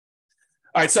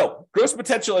 All right, so gross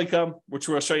potential income, which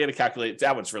we'll show you how to calculate.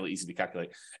 That one's really easy to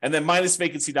calculate. And then minus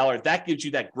vacancy dollar, that gives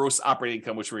you that gross operating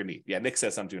income, which we're going to need. Yeah, Nick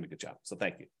says I'm doing a good job, so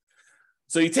thank you.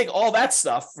 So you take all that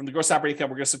stuff from the gross operating income,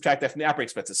 we're going to subtract that from the operating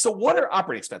expenses. So what are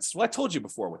operating expenses? Well, I told you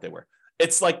before what they were.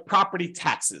 It's like property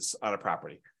taxes on a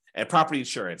property, and property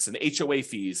insurance and HOA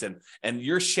fees and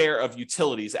your share of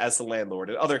utilities as the landlord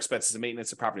and other expenses and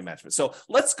maintenance and property management. So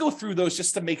let's go through those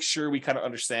just to make sure we kind of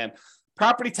understand.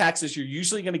 Property taxes, you're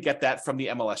usually going to get that from the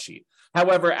MLS sheet.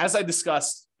 However, as I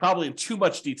discussed probably in too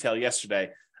much detail yesterday,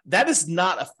 that is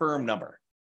not a firm number.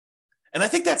 And I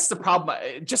think that's the problem,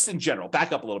 just in general,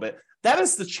 back up a little bit. That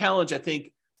is the challenge, I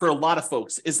think, for a lot of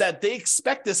folks, is that they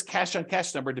expect this cash on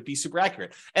cash number to be super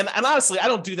accurate. And honestly, I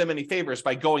don't do them any favors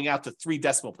by going out to 3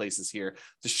 decimal places here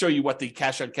to show you what the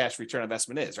cash on cash return on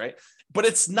investment is, right? But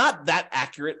it's not that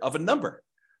accurate of a number,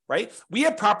 right? We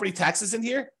have property taxes in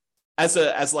here as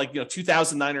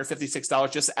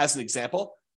 $2,956, just as an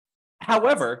example.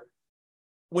 However,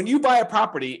 when you buy a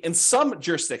property in some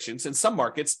jurisdictions, in some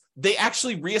markets, they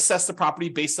actually reassess the property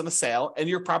based on the sale, and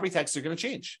your property taxes are going to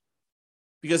change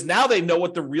because now they know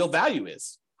what the real value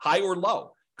is, high or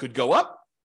low. Could go up,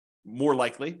 more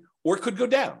likely, or it could go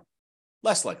down,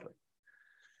 less likely.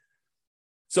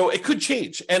 So it could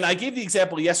change. And I gave the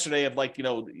example yesterday of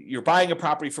you're buying a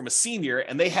property from a senior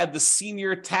and they had the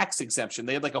senior tax exemption.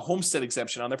 They had like a homestead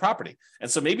exemption on their property.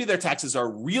 And so maybe their taxes are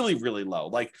really, really low.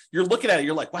 Like you're looking at it,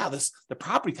 you're like, wow, the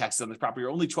property taxes on this property are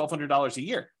only $1,200 a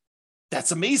year.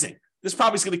 That's amazing. This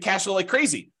property's going to cash flow like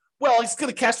crazy. Well, it's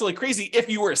going to cash flow like crazy if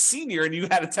you were a senior and you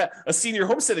had a senior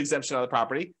homestead exemption on the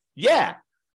property. Yeah.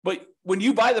 But when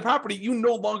you buy the property, you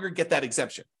no longer get that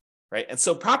exemption. Right. And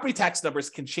so property tax numbers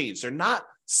can change. They're not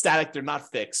static. They're not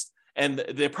fixed. And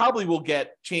they probably will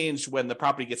get changed when the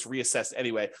property gets reassessed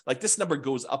anyway. Like this number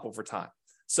goes up over time.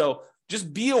 So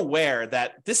just be aware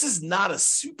that this is not a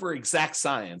super exact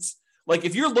science. Like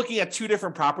if you're looking at 2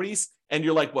 different properties and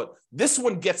you're like, what, this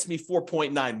one gets me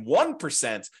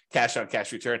 4.91% cash on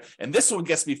cash return, and this one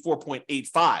gets me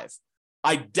 4.85.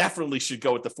 I definitely should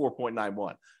go with the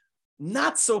 4.91.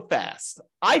 Not so fast.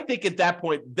 I think at that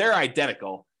point, they're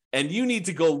identical. And you need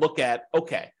to go look at,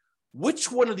 okay, which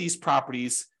one of these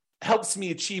properties helps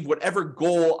me achieve whatever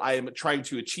goal I am trying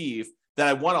to achieve that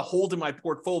I want to hold in my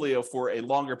portfolio for a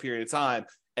longer period of time.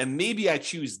 And maybe I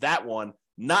choose that one,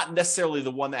 not necessarily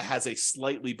the one that has a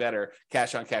slightly better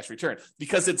cash on cash return,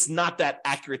 because it's not that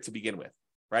accurate to begin with,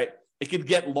 right? It could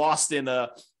get lost in a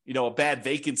bad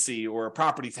vacancy or a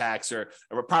property tax or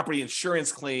a property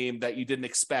insurance claim that you didn't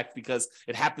expect because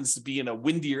it happens to be in a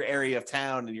windier area of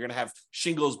town and you're going to have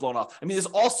shingles blown off. I mean, there's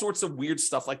all sorts of weird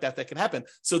stuff like that can happen.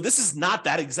 So this is not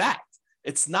that exact.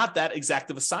 It's not that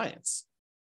exact of a science.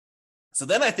 So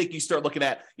then I think you start looking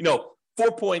at,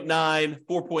 4.9,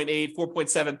 4.8,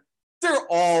 4.7. They're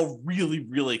all really,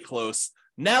 really close.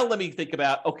 Now let me think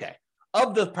about, okay,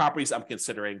 of the properties I'm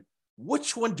considering,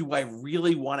 which one do I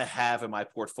really want to have in my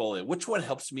portfolio? Which one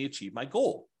helps me achieve my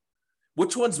goal?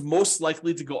 Which one's most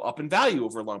likely to go up in value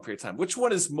over a long period of time? Which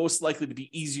one is most likely to be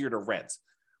easier to rent?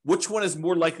 Which one is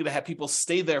more likely to have people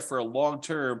stay there for a long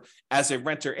term as a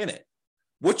renter in it?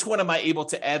 Which one am I able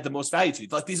to add the most value to?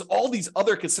 Like all these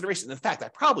other considerations. In fact, I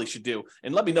probably should do,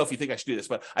 and let me know if you think I should do this,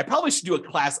 but I probably should do a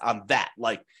class on that.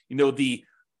 Like,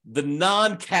 the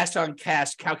non-cash on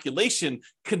cash calculation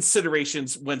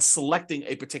considerations when selecting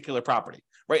a particular property,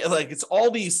 right? Like it's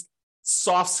all these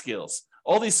soft skills,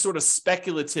 all these sort of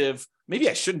speculative, maybe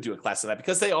I shouldn't do a class on that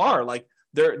because they are like,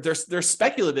 they're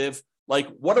speculative. Like,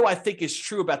 what do I think is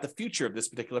true about the future of this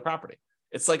particular property?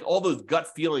 It's like all those gut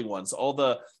feeling ones, all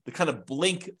the kind of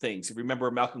blink things. If you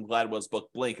remember Malcolm Gladwell's book,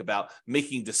 Blink, about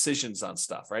making decisions on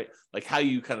stuff, right? Like how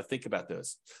you kind of think about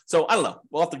those. So I don't know.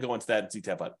 We'll have to go into that in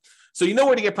detail, but so you know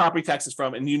where to get property taxes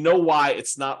from, and you know why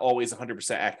it's not always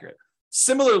 100% accurate.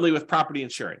 Similarly with property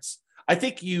insurance, I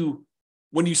think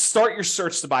when you start your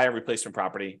search to buy a replacement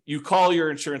property, you call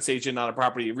your insurance agent on a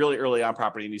property really early on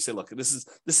property, and you say, look, this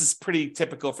is pretty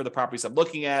typical for the properties I'm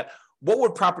looking at. What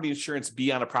would property insurance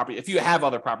be on a property? If you have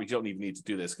other properties, you don't even need to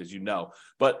do this because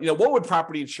but what would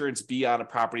property insurance be on a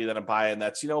property that I'm buying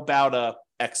that's, about a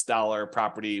X dollar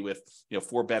property with,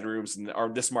 4 bedrooms or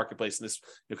this marketplace and this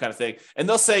kind of thing. And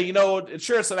they'll say,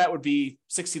 insurance on that would be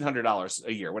 $1,600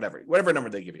 a year, whatever number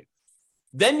they give you.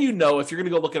 Then if you're going to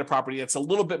go look at a property that's a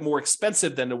little bit more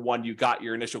expensive than the one you got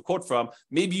your initial quote from,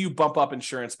 maybe you bump up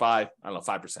insurance by,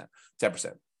 5%, 10%.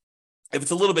 If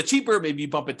it's a little bit cheaper, maybe you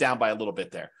bump it down by a little bit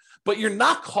there. But you're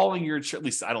not calling your insurance, at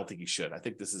least I don't think you should. I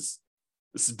think this is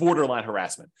borderline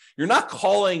harassment. You're not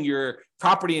calling your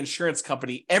property insurance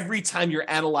company every time you're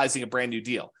analyzing a brand new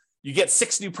deal. You get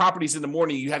 6 new properties in the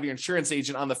morning, you have your insurance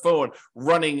agent on the phone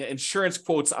running insurance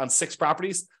quotes on 6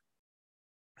 properties.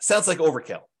 Sounds like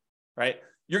overkill, right?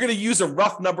 You're going to use a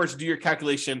rough number to do your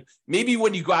calculation. Maybe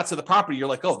when you go out to the property, you're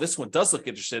like, oh, this one does look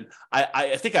interesting.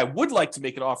 I think I would like to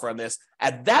make an offer on this.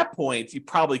 At that point, you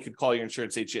probably could call your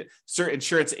insurance agent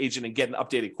and get an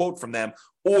updated quote from them.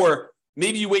 Or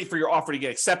maybe you wait for your offer to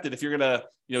get accepted. If you're going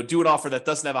to do an offer that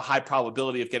doesn't have a high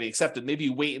probability of getting accepted, maybe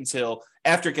you wait until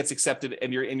after it gets accepted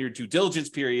and you're in your due diligence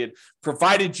period,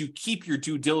 provided you keep your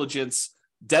due diligence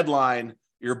deadline,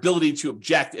 your ability to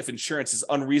object if insurance is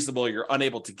unreasonable or you're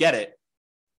unable to get it.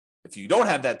 If you don't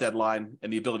have that deadline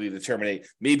and the ability to terminate,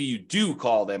 maybe you do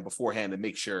call them beforehand and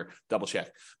make sure, double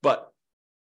check. But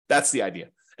that's the idea.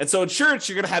 And so insurance,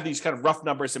 you're going to have these kind of rough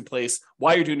numbers in place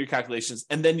while you're doing your calculations,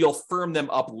 and then you'll firm them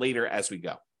up later as we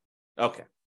go. Okay.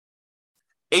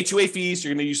 HOA fees,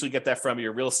 you're going to usually get that from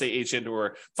your real estate agent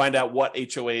or find out what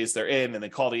HOAs they're in and then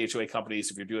call the HOA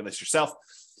companies if you're doing this yourself.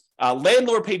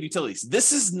 Landlord paid utilities.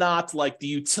 This is not like the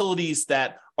utilities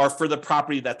that are for the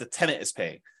property that the tenant is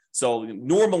paying. So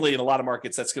normally in a lot of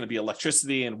markets, that's going to be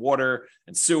electricity and water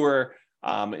and sewer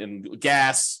and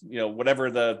gas, whatever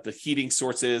the heating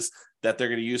source is that they're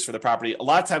going to use for the property. A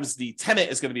lot of times the tenant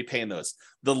is going to be paying those.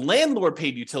 The landlord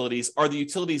paid utilities are the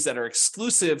utilities that are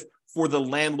exclusive for the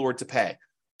landlord to pay.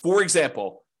 For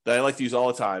example, that I like to use all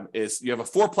the time is you have a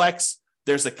fourplex.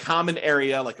 There's a common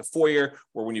area like a foyer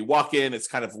where when you walk in, it's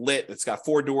kind of lit. It's got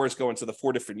 4 doors going to the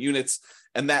 4 different units.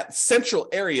 And that central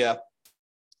area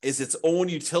is its own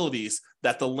utilities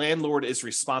that the landlord is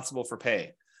responsible for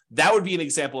paying. That would be an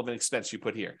example of an expense you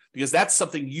put here because that's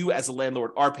something you as a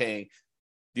landlord are paying.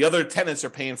 The other tenants are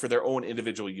paying for their own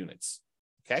individual units,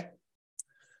 okay?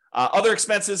 Other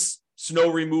expenses,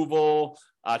 snow removal,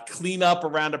 cleanup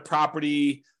around a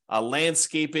property,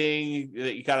 landscaping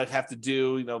that you kind of have to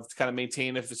do, to kind of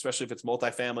maintain it, especially if it's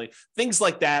multifamily. Things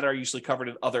like that are usually covered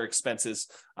in other expenses.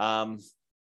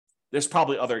 There's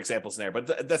probably other examples in there,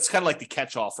 but that's kind of like the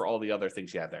catch-all for all the other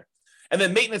things you have there. And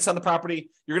then maintenance on the property,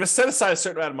 you're going to set aside a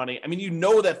certain amount of money. I mean, you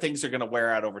know that things are going to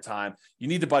wear out over time. You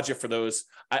need to budget for those.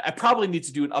 I probably need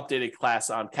to do an updated class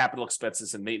on capital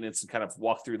expenses and maintenance and kind of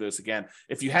walk through those again.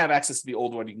 If you have access to the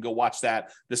old one, you can go watch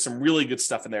that. There's some really good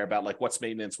stuff in there about like what's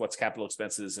maintenance, what's capital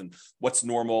expenses, and what's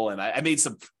normal. And I made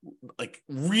some like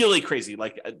really crazy,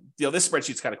 like, this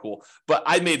spreadsheet's kind of cool, but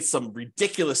I made some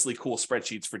ridiculously cool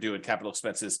spreadsheets for doing capital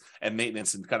expenses and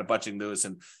maintenance and kind of budgeting those.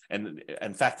 And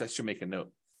in fact, I should make a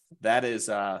note. That's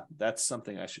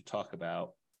something I should talk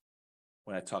about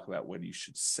when I talk about when you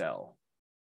should sell.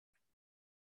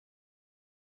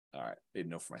 All right, made a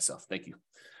note for myself. Thank you.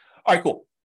 All right, cool.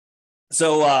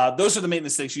 So those are the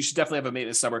maintenance things. You should definitely have a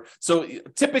maintenance number. So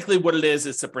typically what it is,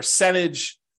 it's a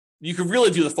percentage. You can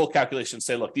really do the full calculation and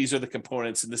say, look, these are the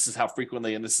components and this is how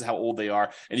frequently and this is how old they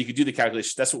are. And you could do the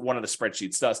calculation. That's what one of the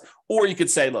spreadsheets does. Or you could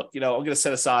say, look, I'm going to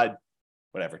set aside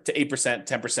whatever, to 8%,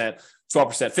 10%,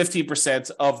 12%,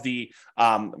 15% of the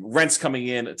rents coming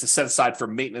in to set aside for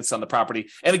maintenance on the property.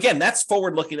 And again, that's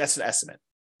forward-looking. That's an estimate.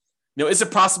 Is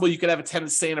it possible you could have a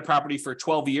tenant stay in a property for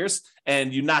 12 years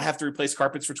and you not have to replace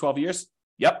carpets for 12 years?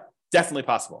 Yep, definitely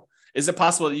possible. Is it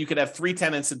possible that you could have 3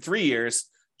 tenants in 3 years,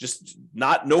 just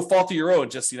no fault of your own,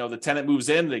 just, the tenant moves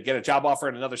in, they get a job offer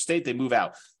in another state, they move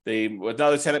out.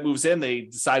 Another tenant moves in, they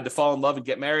decide to fall in love and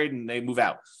get married and they move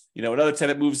out. Another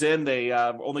tenant moves in, they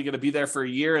only going to be there for a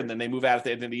year and then they move out at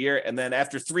the end of the year. And then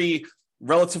after 3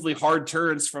 relatively hard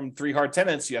turns from 3 hard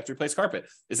tenants, you have to replace carpet.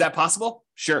 Is that possible?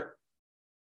 Sure.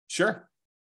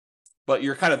 But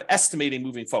you're kind of estimating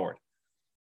moving forward.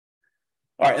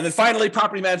 All right. And then finally,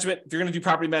 property management. If you're going to do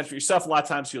property management yourself, a lot of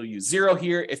times you'll use 0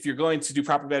 here. If you're going to do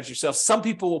property management yourself, some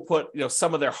people will put,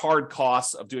 some of their hard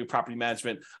costs of doing property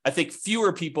management. I think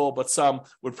fewer people, but some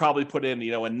would probably put in,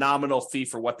 a nominal fee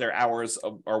for what their hours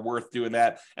are worth doing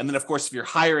that. And then of course, if you're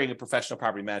hiring a professional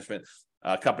property management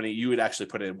company, you would actually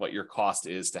put in what your cost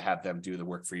is to have them do the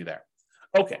work for you there.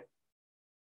 Okay.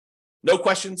 No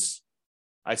questions,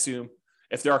 I assume.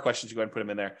 If there are questions, you go ahead and put them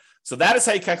in there. So that is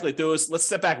how you calculate those. Let's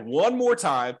step back one more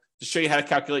time to show you how to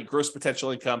calculate gross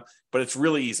potential income, but it's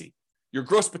really easy. Your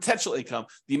gross potential income,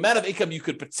 the amount of income you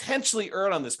could potentially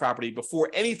earn on this property before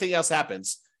anything else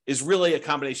happens, is really a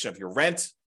combination of your rent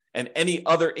and any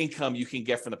other income you can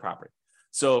get from the property.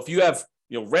 So if you have,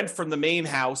 rent from the main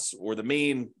house or the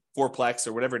main fourplex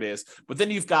or whatever it is, but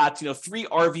then you've got, 3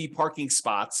 RV parking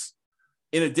spots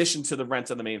in addition to the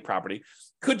rent on the main property.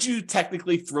 Could you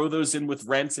technically throw those in with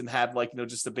rent and have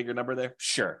just a bigger number there?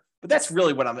 Sure. But that's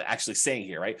really what I'm actually saying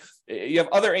here, right? You have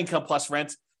other income plus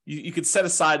rent. You could set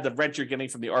aside the rent you're getting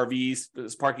from the RVs,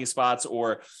 those parking spots,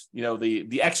 or,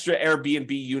 the extra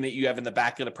Airbnb unit you have in the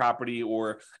back of the property,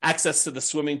 or access to the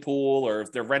swimming pool, or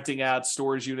if they're renting out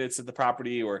storage units at the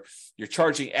property, or you're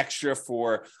charging extra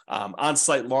for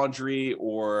on-site laundry,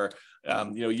 or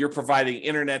you're providing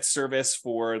internet service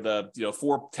for the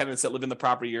 4 tenants that live in the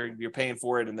property. You're paying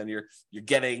for it, and then you're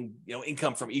getting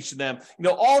income from each of them.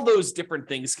 All those different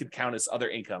things could count as other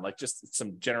income, like just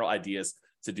some general ideas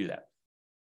to do that.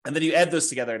 And then you add those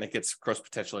together, and it gets gross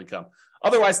potential income.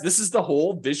 Otherwise, this is the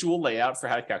whole visual layout for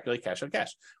how to calculate cash on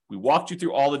cash. We walked you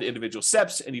through all of the individual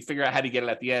steps, and you figure out how to get it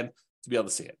at the end to be able to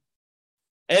see it.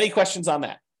 Any questions on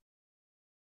that?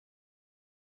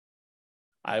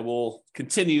 I will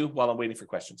continue while I'm waiting for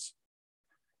questions.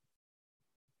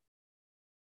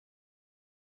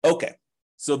 Okay,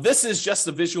 so this is just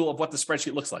a visual of what the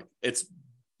spreadsheet looks like. It's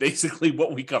basically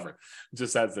what we cover. It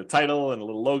just has the title and a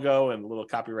little logo and a little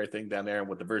copyright thing down there and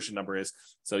what the version number is,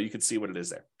 so you can see what it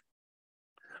is there.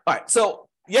 All right, so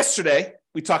yesterday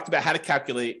we talked about how to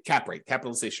calculate cap rate,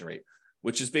 capitalization rate,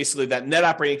 which is basically that net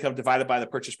operating income divided by the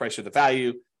purchase price or the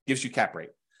value gives you cap rate.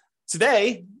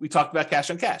 Today, we talked about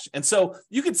cash on cash. And so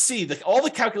you can see that all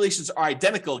the calculations are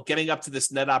identical getting up to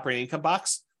this net operating income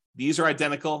box. These are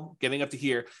identical getting up to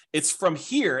here. It's from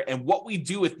here and what we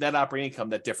do with net operating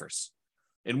income that differs.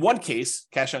 In one case,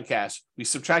 cash on cash, we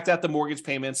subtract out the mortgage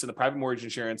payments and the private mortgage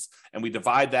insurance, and we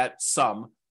divide that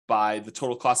sum by the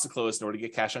total cost to close in order to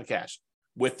get cash on cash.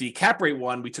 With the cap rate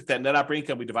one, we took that net operating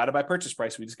income, we divided by purchase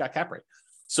price, we just got cap rate.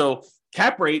 So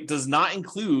cap rate does not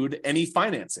include any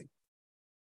financing.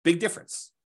 Big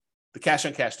difference. The cash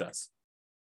on cash does.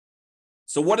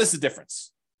 So what is the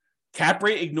difference? Cap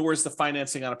rate ignores the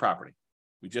financing on a property.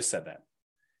 We just said that.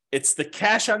 It's the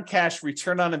cash on cash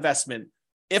return on investment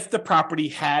if the property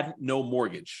had no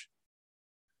mortgage.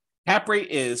 Cap rate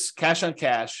is cash on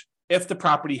cash if the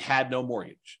property had no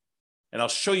mortgage. And I'll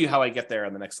show you how I get there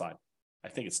on the next slide. I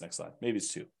think it's next slide. Maybe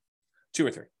it's 2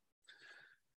 or 3.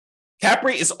 Cap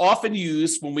rate is often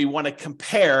used when we want to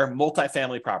compare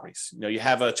multifamily properties. You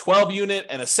have a 12 unit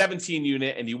and a 17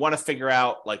 unit, and you want to figure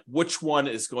out which one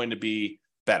is going to be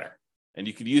better. And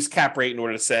you can use cap rate in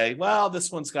order to say, well,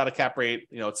 this one's got a cap rate,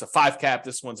 it's a 5 cap,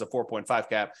 this one's a 4.5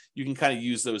 cap. You can kind of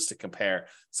use those to compare.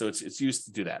 So it's used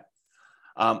to do that.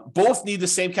 Both need the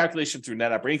same calculation through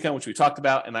net operating income, which we talked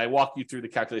about, and I walked you through the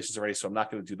calculations already, so I'm not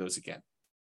going to do those again.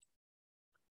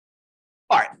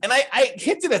 All right, and I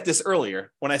hinted at this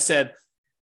earlier when I said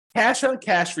cash on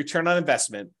cash return on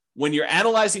investment, when you're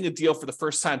analyzing a deal for the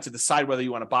first time to decide whether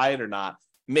you want to buy it or not,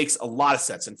 makes a lot of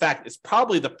sense. In fact, it's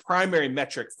probably the primary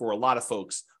metric for a lot of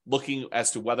folks looking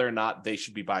as to whether or not they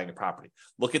should be buying a property.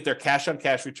 Look at their cash on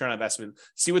cash return on investment,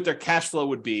 see what their cash flow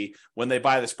would be when they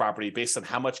buy this property based on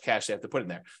how much cash they have to put in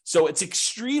there. So it's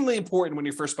extremely important when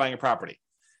you're first buying a property.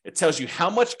 It tells you how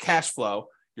much cash flow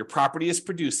your property is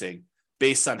producing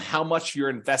based on how much you're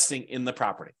investing in the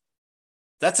property.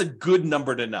 That's a good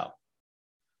number to know.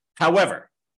 However,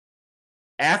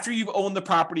 after you've owned the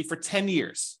property for 10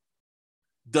 years,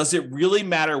 does it really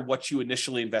matter what you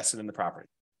initially invested in the property?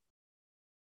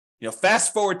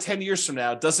 Fast forward 10 years from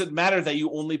now, does it matter that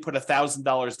you only put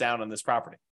 $1,000 down on this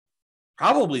property?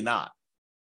 Probably not.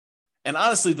 And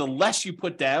honestly, the less you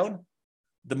put down,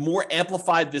 the more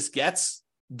amplified this gets,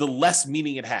 the less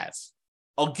meaning it has.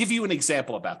 I'll give you an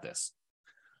example about this.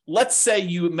 Let's say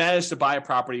you managed to buy a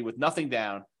property with nothing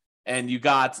down, and you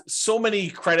got so many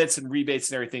credits and rebates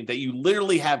and everything that you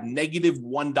literally have negative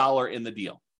 $1 in the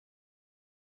deal.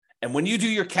 And when you do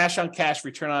your cash on cash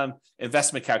return on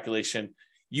investment calculation,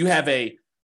 you have I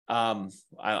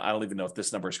don't even know if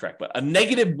this number is correct, but a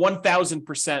negative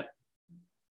 1,000%,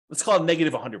 let's call it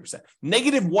negative 100%,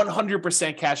 negative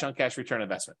 100% cash on cash return on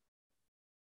investment.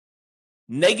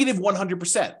 Negative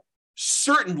 100%.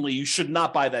 Certainly you should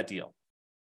not buy that deal.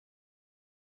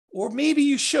 Or maybe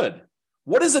you should.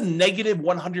 What does a negative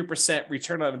 100%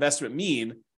 return on investment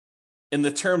mean in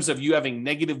the terms of you having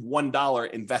negative $1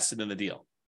 invested in the deal?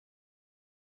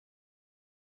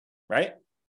 Right?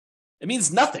 It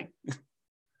means nothing.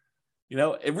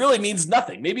 It really means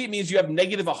nothing. Maybe it means you have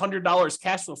negative $100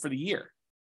 cash flow for the year.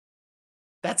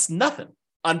 That's nothing.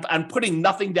 On putting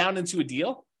nothing down into a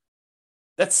deal,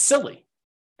 that's silly.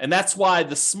 And that's why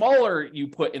the smaller you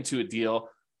put into a deal,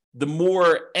 the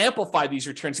more amplified these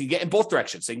returns can get in both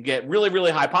directions. They can get really,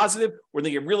 really high positive, or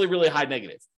they get really, really high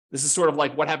negative. This is sort of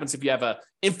like what happens if you have an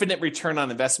infinite return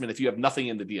on investment if you have nothing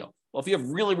in the deal. Well, if you have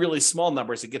really, really small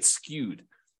numbers, it gets skewed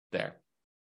there.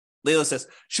 Layla says,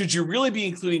 should you really be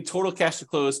including total cash to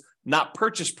close, not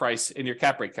purchase price in your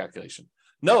cap rate calculation?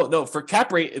 No. For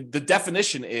cap rate, the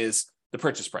definition is the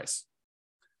purchase price.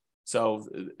 So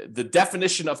the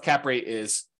definition of cap rate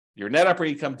is your net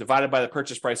operating income divided by the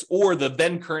purchase price or the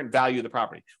then current value of the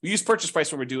property. We use purchase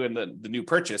price when we're doing the new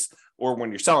purchase or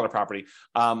when you're selling a property.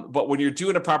 But when you're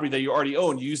doing a property that you already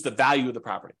own, you use the value of the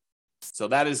property. So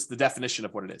that is the definition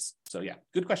of what it is. So yeah,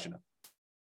 good question.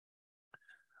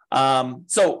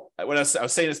 So when I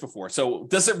was saying this before, so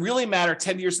does it really matter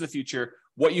 10 years in the future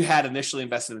what you had initially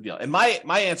invested in the deal? And my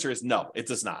answer is no, it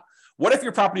does not. What if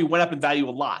your property went up in value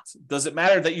a lot? Does it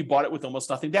matter that you bought it with almost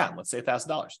nothing down? Let's say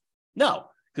 $1,000. No,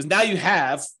 because now you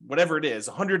have whatever it is,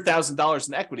 $100,000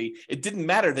 in equity. It didn't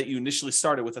matter that you initially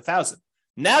started with $1,000.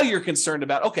 Now you're concerned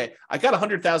about, okay, I got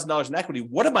 $100,000 in equity.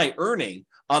 What am I earning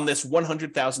on this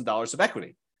 $100,000 of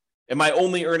equity? Am I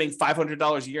only earning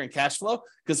 $500 a year in cash flow?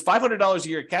 Because $500 a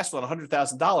year in cash flow on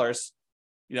 $100,000,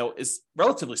 is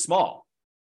relatively small.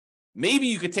 Maybe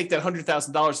you could take that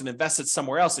 $100,000 and invest it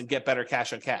somewhere else and get better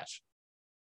cash on cash,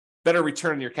 better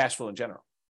return on your cash flow in general.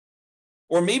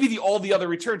 Or maybe all the other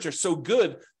returns are so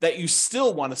good that you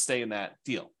still want to stay in that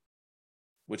deal,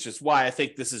 which is why I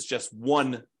think this is just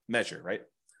one measure, right?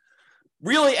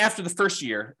 Really, after the first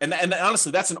year, and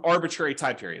honestly, that's an arbitrary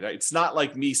time period. Right? It's not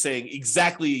like me saying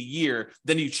exactly a year,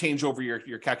 then you change over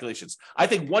your calculations. I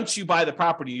think once you buy the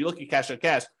property, you look at cash on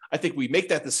cash, I think we make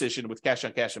that decision with cash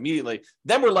on cash immediately.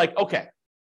 Then we're like, okay,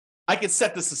 I can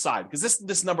set this aside because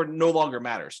this number no longer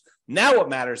matters. Now what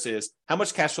matters is how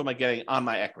much cash flow am I getting on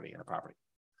my equity in the property?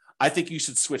 I think you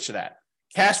should switch to that.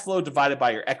 Cash flow divided by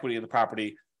your equity in the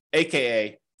property,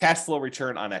 AKA cash flow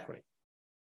return on equity.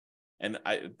 And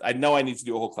I know I need to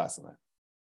do a whole class on that.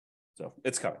 So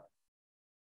it's coming.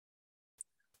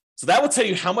 So that will tell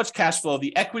you how much cash flow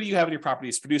the equity you have in your property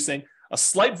is producing. A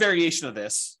slight variation of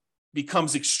this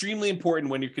becomes extremely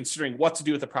important when you're considering what to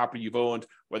do with the property you've owned,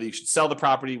 whether you should sell the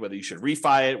property, whether you should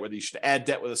refi it, whether you should add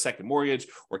debt with a second mortgage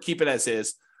or keep it as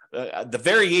is. The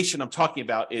variation I'm talking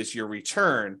about is your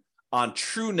return on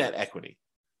true net equity.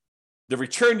 The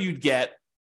return you'd get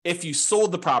if you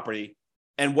sold the property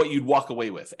and what you'd walk away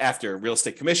with after real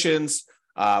estate commissions,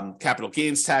 capital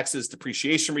gains taxes,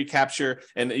 depreciation recapture,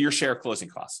 and your share of closing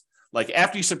costs. Like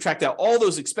after you subtract out all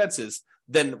those expenses,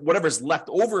 then whatever's left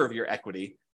over of your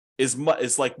equity is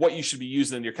like what you should be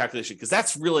using in your calculation, because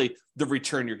that's really the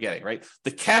return you're getting, right?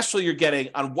 The cash flow you're getting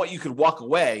on what you could walk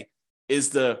away is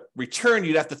the return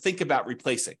you'd have to think about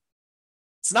replacing.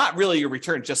 It's not really your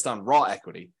return just on raw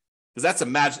equity, because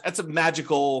that's a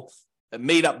magical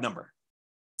made up number.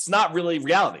 It's not really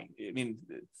reality. I mean,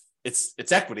 it's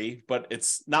equity, but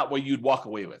it's not what you'd walk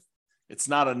away with. It's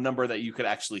not a number that you could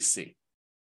actually see.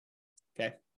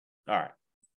 Okay. All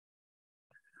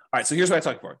right. So here's what I'm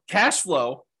talking about. Cash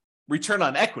flow return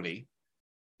on equity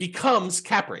becomes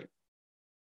cap rate.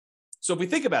 So if we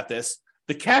think about this,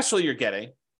 the cash flow you're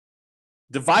getting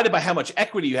divided by how much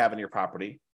equity you have in your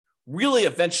property really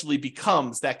eventually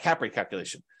becomes that cap rate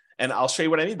calculation. And I'll show you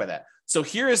what I mean by that. So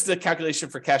here is the calculation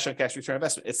for cash on cash return on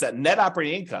investment. It's that net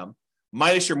operating income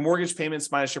minus your mortgage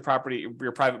payments, minus your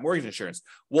private mortgage insurance.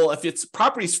 Well, if it's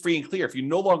property's free and clear, if you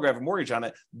no longer have a mortgage on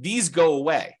it, these go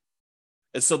away.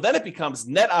 And so then it becomes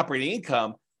net operating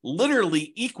income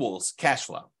literally equals cash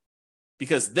flow,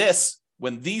 because this,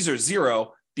 when these are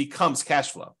zero, becomes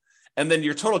cash flow. And then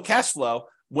your total cash flow,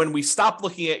 when we stop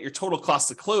looking at your total cost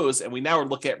to close and we now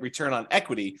look at return on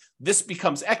equity, this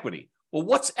becomes equity. Well,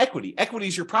 what's equity? Equity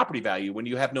is your property value when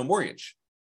you have no mortgage.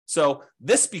 So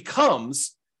this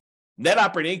becomes net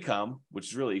operating income, which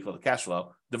is really equal to cash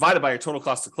flow, divided by your total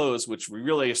cost to close, which we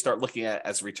really start looking at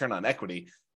as return on equity.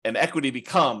 And equity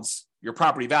becomes your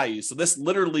property value. So this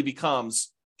literally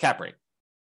becomes cap rate.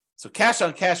 So cash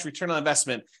on cash return on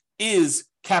investment is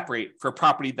cap rate for a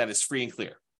property that is free and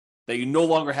clear, that you no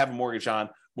longer have a mortgage on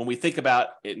when we think about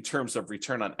it in terms of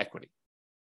return on equity.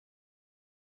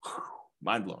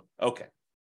 Mind blown. Okay.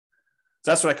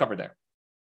 So that's what I covered there.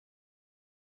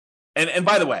 And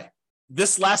by the way,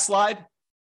 this last slide,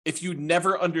 if you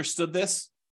never understood this,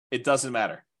 it doesn't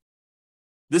matter.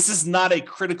 This is not a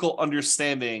critical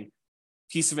understanding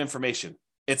piece of information.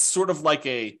 It's sort of like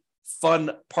a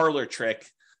fun parlor trick,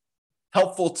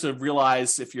 helpful to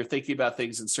realize if you're thinking about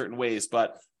things in certain ways,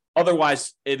 but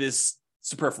otherwise it is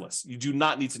superfluous. You do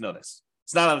not need to know this.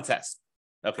 It's not on the test.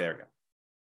 Okay, there we go.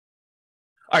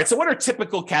 All right, so what are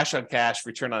typical cash on cash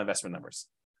return on investment numbers?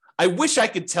 I wish I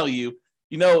could tell you,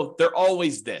 they're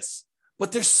always this,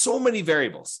 but there's so many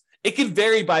variables. It can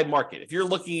vary by market. If you're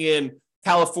looking in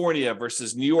California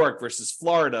versus New York versus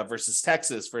Florida versus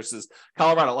Texas versus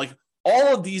Colorado, like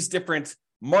all of these different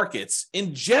markets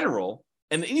in general,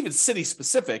 and even city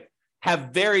specific, have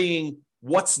varying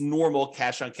what's normal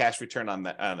cash on cash return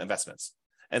on investments.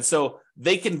 And so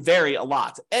they can vary a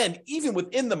lot. And even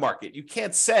within the market, you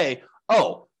can't say,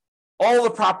 oh, all the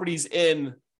properties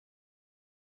in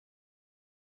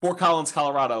Fort Collins,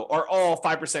 Colorado are all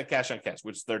 5% cash on cash,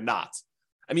 which they're not.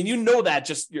 I mean, you know that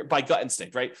just by gut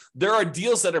instinct, right? There are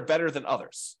deals that are better than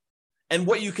others. And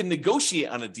what you can negotiate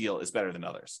on a deal is better than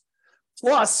others.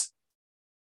 Plus,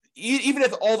 even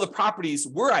if all the properties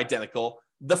were identical,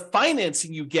 the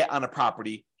financing you get on a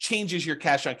property changes your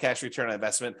cash on cash return on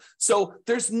investment. So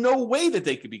there's no way that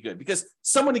they could be good, because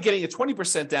someone getting a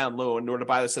 20% down loan in order to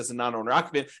buy this as a non-owner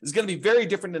occupant is going to be very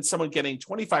different than someone getting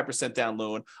 25% down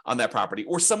loan on that property,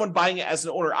 or someone buying it as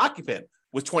an owner occupant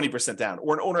with 20% down,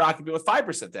 or an owner occupant with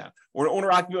 5% down, or an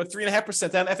owner occupant with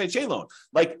 3.5% down FHA loan.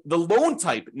 Like the loan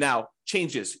type now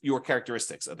changes your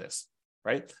characteristics of this,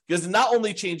 right? Because it not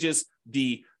only changes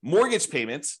the mortgage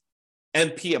payments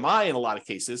and PMI in a lot of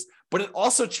cases, but it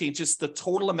also changes the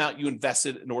total amount you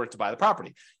invested in order to buy the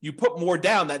property. You put more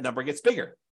down, that number gets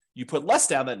bigger. You put less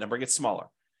down, that number gets smaller.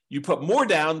 You put more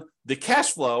down, the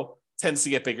cash flow tends to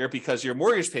get bigger because your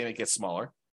mortgage payment gets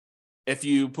smaller. If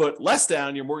you put less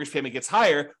down, your mortgage payment gets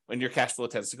higher when your cash flow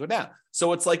tends to go down.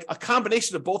 So it's like a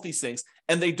combination of both these things,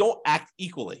 and they don't act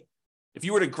equally. If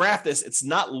you were to graph this, it's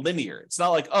not linear. It's not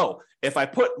like, oh, if I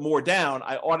put more down,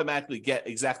 I automatically get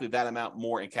exactly that amount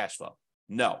more in cash flow.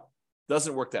 No,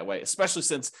 doesn't work that way, especially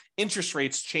since interest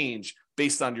rates change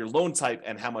based on your loan type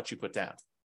and how much you put down.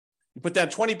 You put down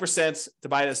 20% to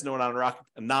buy it as a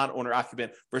non-owner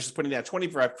occupant versus putting down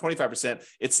 25%.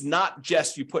 It's not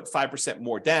just you put 5%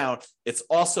 more down. It's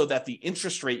also that the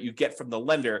interest rate you get from the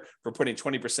lender for putting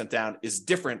 20% down is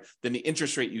different than the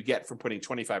interest rate you get from putting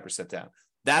 25% down.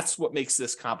 That's what makes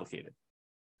this complicated.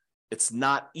 It's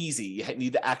not easy. You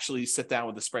need to actually sit down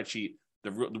with a spreadsheet,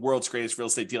 the world's greatest real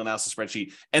estate deal analysis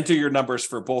spreadsheet, enter your numbers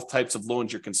for both types of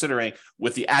loans you're considering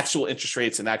with the actual interest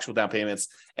rates and actual down payments,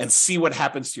 and see what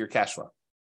happens to your cash flow.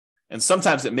 And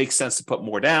sometimes it makes sense to put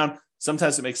more down.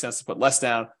 Sometimes it makes sense to put less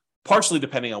down, partially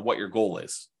depending on what your goal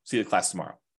is. See the class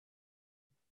tomorrow.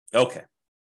 Okay.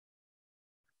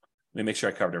 Let me make sure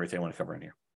I covered everything I want to cover in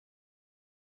here.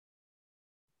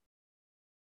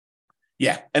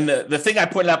 Yeah, and the thing I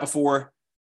pointed out before,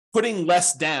 putting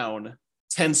less down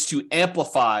tends to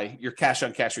amplify your cash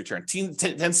on cash return,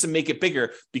 tends to make it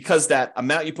bigger because that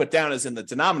amount you put down is in the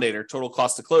denominator, total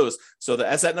cost to close. So that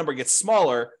as that number gets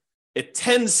smaller, it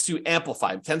tends to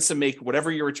amplify, it tends to make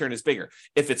whatever your return is bigger.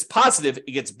 If it's positive,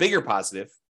 it gets bigger positive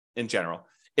in general.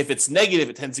 If it's negative,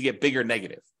 it tends to get bigger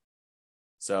negative.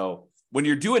 So when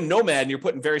you're doing Nomad and you're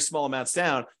putting very small amounts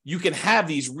down, you can have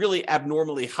these really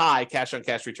abnormally high cash on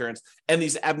cash returns and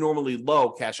these abnormally low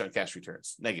cash on cash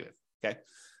returns, negative, okay?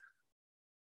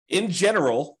 In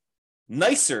general,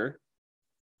 nicer,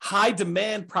 high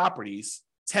demand properties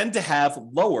tend to have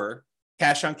lower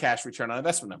cash on cash return on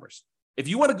investment numbers. If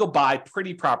you want to go buy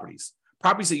pretty properties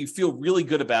that you feel really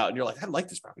good about, and you're like, I like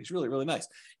this property, it's really, really nice.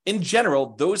 In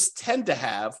general, those tend to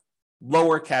have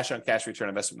lower cash on cash return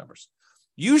investment numbers.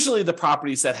 Usually the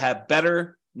properties that have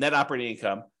better net operating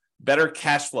income, better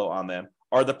cash flow on them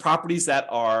are the properties that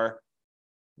are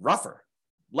rougher,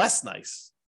 less nice.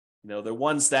 They're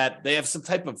ones that they have some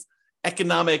type of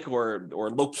economic or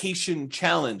location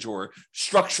challenge or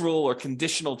structural or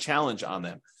conditional challenge on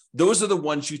them. Those are the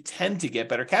ones you tend to get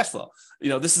better cash flow.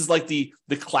 This is like the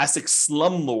classic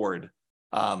slumlord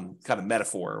kind of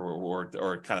metaphor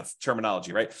or kind of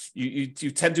terminology, right?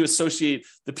 You tend to associate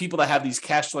the people that have these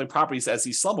cash flowing properties as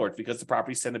these slumlords because the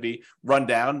properties tend to be run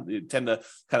down. You tend to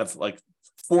kind of like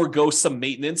forego some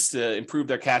maintenance to improve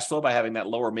their cash flow by having that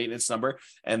lower maintenance number.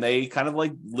 And they kind of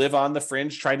like live on the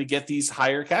fringe trying to get these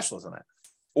higher cash flows on that.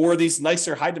 Or these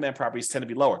nicer high demand properties tend to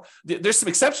be lower. There's some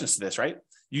exceptions to this, right?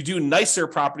 You do nicer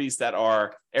properties that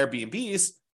are Airbnbs,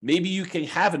 maybe you can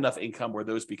have enough income where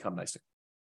those become nicer.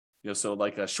 So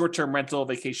like a short-term rental,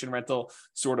 vacation rental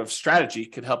sort of strategy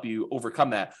could help you overcome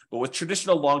that. But with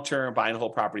traditional long-term buy and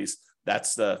hold properties,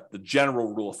 that's the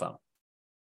general rule of thumb.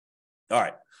 All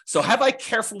right. So have I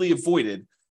carefully avoided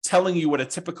telling you what a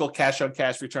typical cash on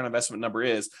cash return on investment number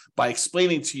is by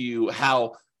explaining to you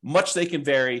how much they can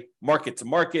vary market to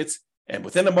market and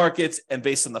within the markets and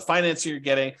based on the financing you're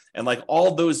getting and like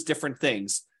all those different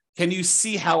things? Can you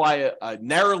see how I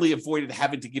narrowly avoided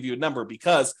having to give you a number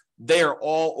because they are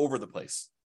all over the place?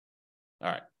 All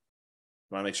right.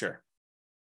 I want to make sure.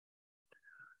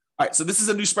 All right. So this is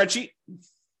a new spreadsheet.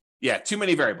 Yeah, too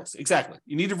many variables. Exactly.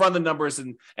 You need to run the numbers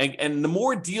and the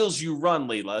more deals you run,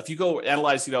 Layla, if you go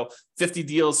analyze, 50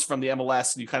 deals from the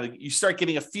MLS and you start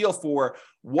getting a feel for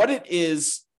what it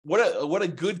is, what a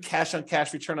good cash on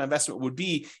cash return on investment would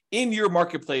be in your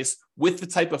marketplace with the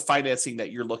type of financing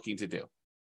that you're looking to do.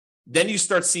 Then you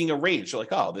start seeing a range. You're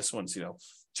like, oh, this one's,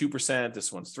 2%,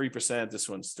 this one's 3%, this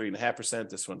one's 3.5%,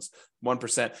 this one's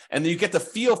 1%. And then you get the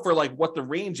feel for like what the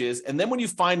range is. And then when you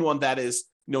find one that is,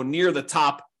 near the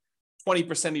top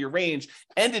 20% of your range,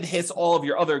 and it hits all of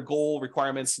your other goal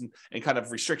requirements and kind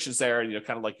of restrictions there, and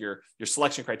kind of like your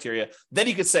selection criteria, then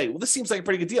you could say, well, this seems like a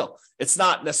pretty good deal. It's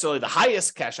not necessarily the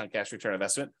highest cash on cash return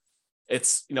investment.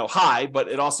 It's high, but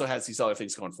it also has these other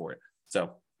things going for it.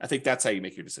 So I think that's how you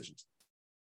make your decisions.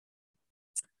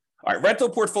 All right, rental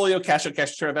portfolio, cash on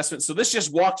cash return investment. So this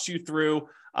just walks you through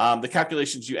the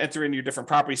calculations. You enter in your different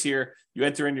properties here. You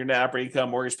enter in your net operating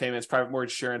income, mortgage payments, private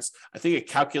mortgage insurance. I think it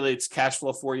calculates cash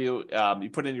flow for you.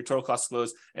 You put in your total cost to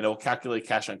close, and it will calculate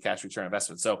cash on cash return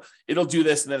investment. So it'll do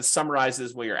this, and then it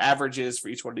summarizes what your average is for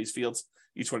each one of these fields,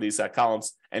 each one of these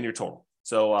columns, and your total.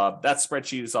 So that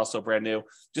spreadsheet is also brand new.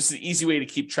 Just an easy way to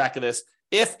keep track of this.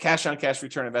 If cash on cash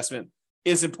return investment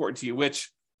is important to you,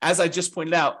 which, as I just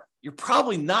pointed out, you're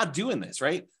probably not doing this,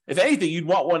 right? If anything, you'd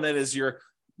want one that is your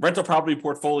rental property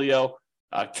portfolio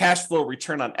cash flow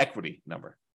return on equity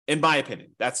number. In my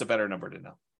opinion, that's a better number to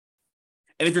know.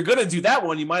 And if you're going to do that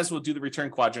one, you might as well do the return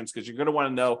quadrants because you're going to want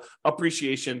to know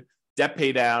appreciation, debt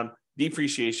pay down,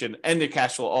 depreciation, and the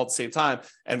cash flow all at the same time,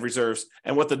 and reserves,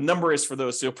 and what the number is for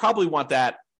those. So you'll probably want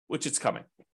that, which it's coming.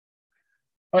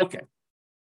 Okay.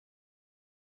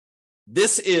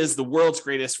 This is the world's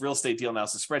greatest real estate deal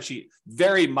analysis spreadsheet,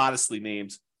 very modestly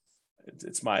named.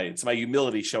 It's my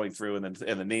humility showing through and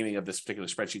the naming of this particular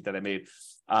spreadsheet that I made.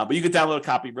 But you can download a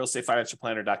copy,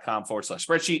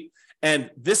 realestatefinancialplanner.com/spreadsheet.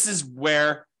 And this is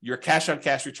where your cash on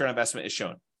cash return on investment is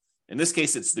shown. In this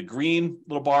case, it's the green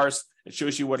little bars. It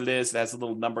shows you what it is. It has the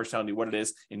little numbers telling you what it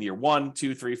is in year 1,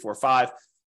 2, 3, 4, 5.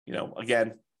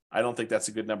 Again, I don't think that's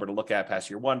a good number to look at past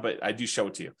year 1, but I do show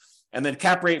it to you. And then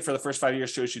cap rate for the first 5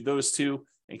 years shows you those two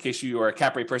in case you are a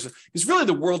cap rate person. Because really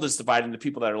the world is divided into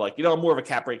people that are like, I'm more of a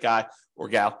cap rate guy or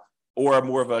gal, or I'm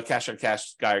more of a cash on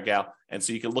cash guy or gal. And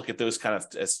so you can look at those kind of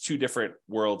as two different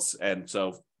worlds. And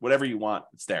so whatever you want,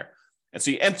 it's there. And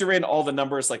so you enter in all the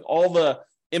numbers, like all the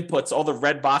inputs, all the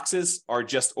red boxes are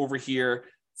just over here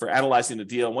for analyzing the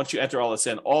deal. And once you enter all this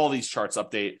in, all these charts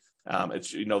update.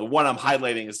 It's the one I'm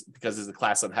highlighting is because there's a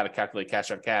class on how to calculate cash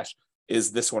on cash.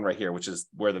 is this one right here, which is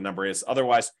where the number is.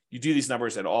 Otherwise, you do these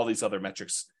numbers and all these other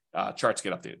metrics charts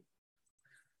get updated.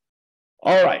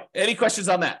 All right. Any questions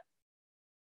on that?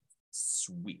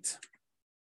 Sweet.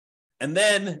 And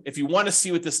then if you want to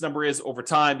see what this number is over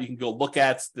time, you can go look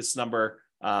at this number,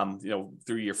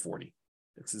 through year 40.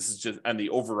 This is just on the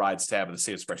overrides tab of the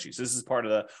same spreadsheet. So this is part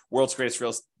of the world's greatest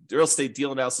real estate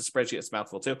deal analysis spreadsheet. It's a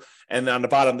mouthful too. And then on the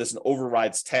bottom, there's an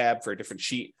overrides tab for a different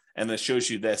sheet. And then it shows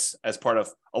you this as part of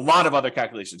a lot of other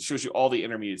calculations. It shows you all the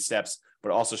intermediate steps, but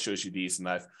it also shows you these. And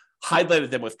I've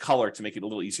highlighted them with color to make it a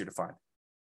little easier to find.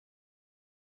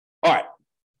 All right.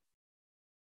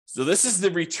 So this is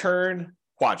the return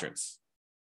quadrants.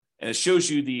 And it shows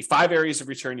you the 5 areas of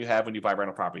return you have when you buy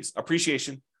rental properties.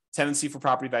 Appreciation, tendency for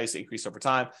property values to increase over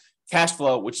time. Cash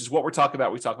flow, which is what we're talking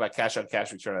about. We talk about cash on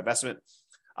cash return on investment.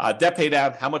 Debt pay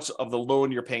down, how much of the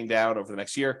loan you're paying down over the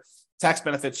next year. Tax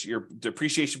benefits, your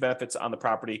depreciation benefits on the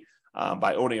property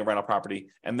by owning a rental property.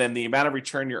 And then the amount of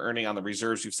return you're earning on the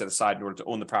reserves you've set aside in order to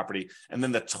own the property. And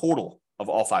then the total of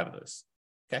all 5 of those.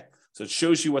 Okay, so it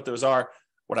shows you what those are.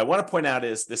 What I want to point out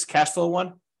is this cash flow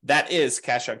one, that is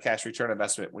cash on cash return on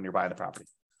investment when you're buying the property.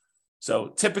 So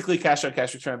typically cash on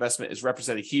cash return on investment is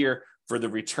represented here for the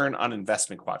return on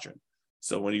investment quadrant.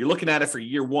 So when you're looking at it for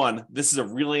year 1, this is a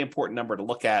really important number to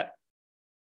look at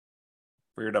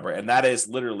for your number. And that is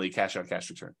literally cash on cash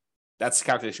return. That's the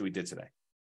calculation we did today.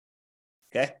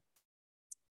 Okay.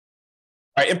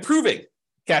 All right. Improving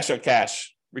cash on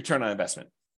cash return on investment.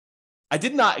 I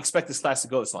did not expect this class to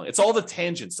go this long. It's all the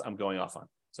tangents I'm going off on.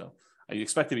 So I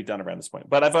expect to be done around this point,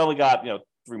 but I've only got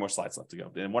 3 more slides left to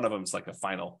go. And one of them is like a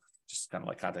final, just kind of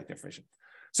like contact information.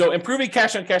 So improving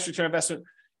cash on cash return on investment.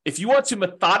 If you want to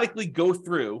methodically go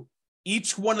through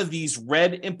each one of these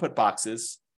red input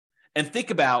boxes and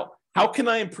think about how can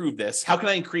I improve this? How can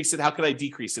I increase it? How can I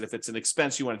decrease it? If it's an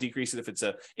expense, you want to decrease it. If it's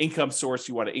an income source,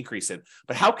 you want to increase it.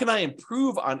 But how can I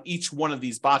improve on each one of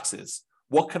these boxes?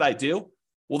 What could I do?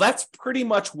 Well, that's pretty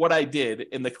much what I did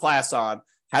in the class on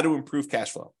how to improve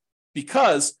cash flow.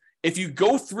 Because if you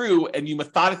go through and you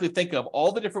methodically think of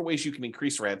all the different ways you can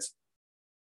increase rents,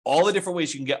 all the different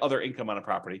ways you can get other income on a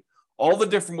property, all the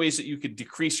different ways that you could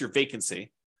decrease your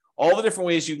vacancy, all the different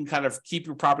ways you can kind of keep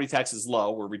your property taxes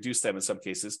low or reduce them in some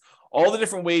cases, all the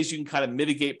different ways you can kind of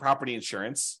mitigate property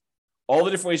insurance, all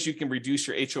the different ways you can reduce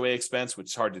your HOA expense, which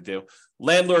is hard to do,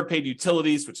 landlord paid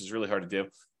utilities, which is really hard to do,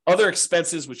 other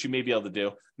expenses, which you may be able to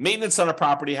do, maintenance on a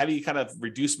property, how do you kind of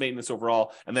reduce maintenance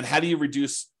overall, and then how do you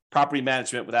reduce property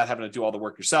management without having to do all the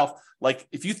work yourself? Like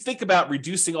if you think about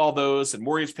reducing all those and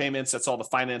mortgage payments, that's all the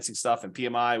financing stuff, and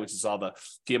PMI, which is all the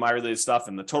PMI related stuff,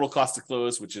 and the total cost to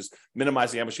close, which is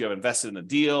minimizing how much you have invested in the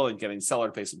deal and getting seller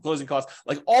to pay some closing costs,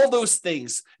 like all those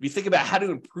things. If you think about how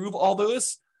to improve all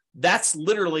those, that's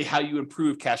literally how you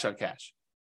improve cash on cash.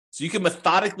 So you can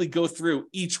methodically go through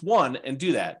each one and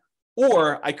do that.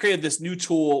 Or I created this new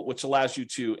tool, which allows you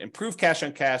to improve cash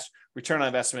on cash, return on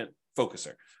investment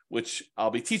focuser, which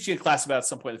I'll be teaching a class about at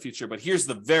some point in the future. But here's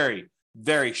the very,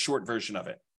 very short version of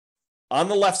it. On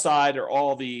the left side are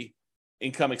all the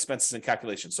income, expenses, and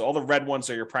calculations. So all the red ones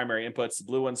are your primary inputs. The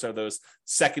blue ones are those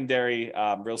secondary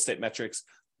real estate metrics.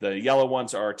 The yellow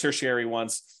ones are tertiary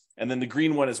ones. And then the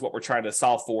green one is what we're trying to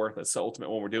solve for. That's the ultimate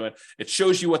one we're doing. It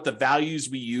shows you what the values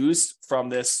we used from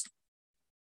this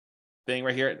thing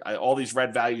right here. All these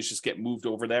red values just get moved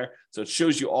over there. So it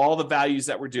shows you all the values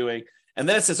that we're doing. And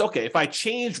then it says, okay, if I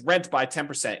change rent by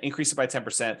 10%, increase it by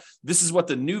 10%, this is what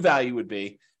the new value would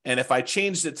be. And if I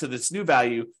changed it to this new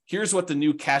value, here's what the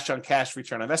new cash on cash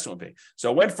return on investment would be. So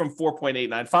it went from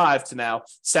 4.895 to now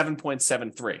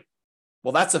 7.73.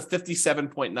 Well, that's a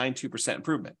 57.92%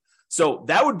 improvement. So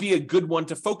that would be a good one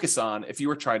to focus on if you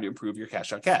were trying to improve your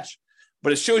cash on cash.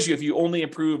 But it shows you if you only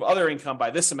improve other income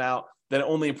by this amount, then it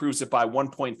only improves it by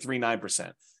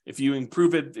 1.39%. If you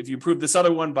improve this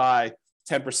other one by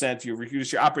 10%, you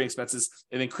reduce your operating expenses,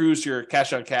 it improves your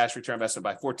cash on cash return on investment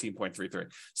by 14.33.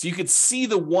 So you could see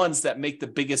the ones that make the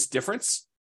biggest difference,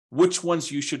 which ones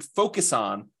you should focus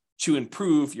on to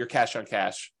improve your cash on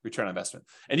cash return on investment.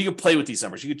 And you can play with these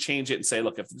numbers. You could change it and say,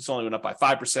 look, if this only went up by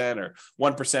 5% or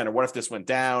 1%, or what if this went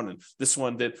down and this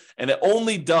one did, and it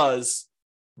only does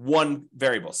one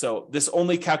variable. So this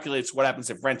only calculates what happens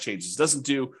if rent changes. It doesn't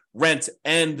do rent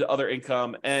and other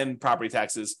income and property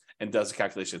taxes and does a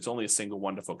calculation. It's only a single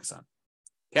one to focus on.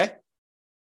 Okay.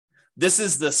 This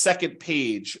is the second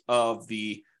page of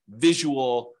the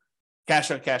visual cash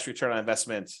on cash return on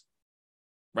investment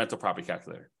rental property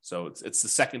calculator. So it's the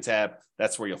second tab.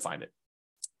 That's where you'll find it.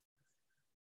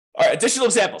 All right, additional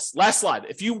examples. Last slide.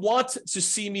 If you want to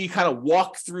see me kind of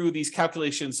walk through these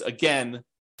calculations again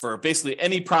for basically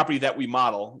any property that we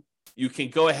model, you can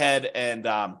go ahead and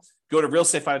go to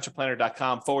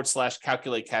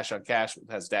realestatefinancialplanner.com/calculate cash on cash. It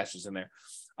has dashes in there.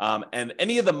 And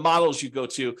any of the models you go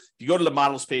to, if you go to the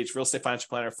models page, Real Estate Financial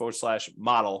Planner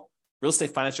 /model,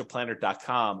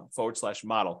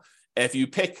 realestatefinancialplanner.com/model. And if you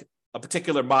pick a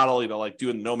particular model, like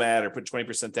doing Nomad or put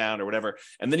 20% down or whatever,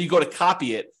 and then you go to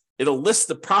copy it, it'll list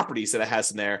the properties that it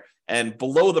has in there. And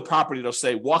below the property, it'll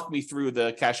say, walk me through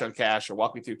the cash on cash, or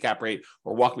walk me through cap rate,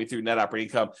 or walk me through net operating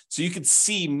income. So you can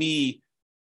see me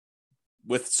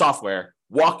with software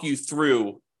walk you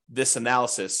through this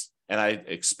analysis. And I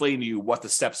explain to you what the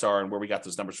steps are and where we got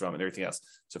those numbers from and everything else.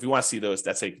 So if you want to see those,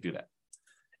 that's how you can do that.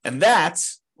 And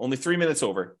that's only 3 minutes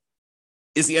over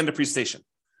is the end of presentation.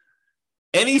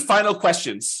 Any final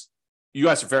questions? You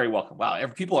guys are very welcome. Wow,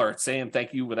 people are saying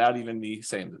thank you without even me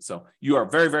saying it. So you are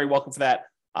very, very welcome for that.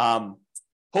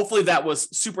 Hopefully that was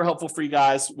super helpful for you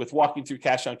guys with walking through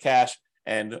cash on cash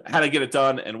and how to get it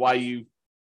done and why you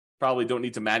probably don't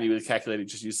need to manually calculate it.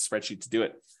 Just use the spreadsheet to do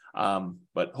it.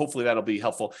 But hopefully that'll be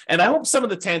helpful. And I hope some of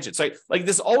the tangents, like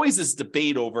there's always this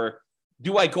debate over,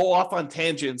 do I go off on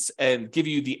tangents and give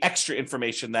you the extra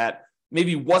information that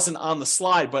maybe wasn't on the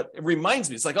slide, but it reminds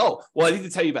me, it's like, oh, well, I need to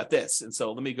tell you about this. And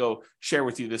so let me go share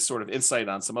with you this sort of insight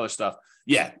on some other stuff.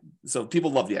 Yeah. So people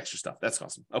love the extra stuff. That's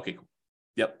awesome. Okay, cool.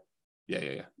 Yep.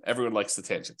 Yeah. Everyone likes the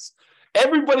tangents.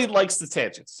 Everybody likes the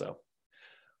tangents. So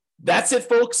that's it,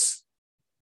 folks.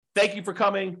 Thank you for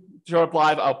coming. Show up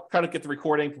live. I'll try to get the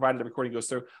recording, provided the recording goes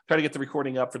through. Try to get the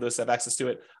recording up for those that have access to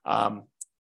it.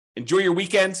 Enjoy your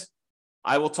weekend.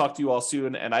 I will talk to you all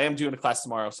soon. And I am doing a class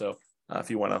tomorrow. So if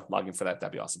you want to log in for that,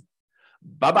 that'd be awesome.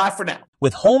 Bye-bye for now.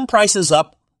 With home prices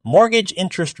up, mortgage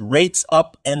interest rates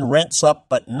up, and rents up,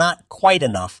 but not quite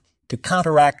enough to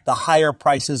counteract the higher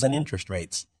prices and interest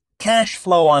rates, cash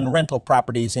flow on rental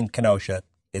properties in Kenosha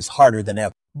is harder than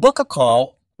ever. Book a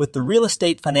call with the Real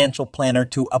Estate Financial Planner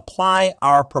to apply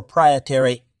our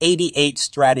proprietary 88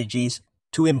 strategies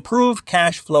to improve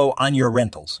cash flow on your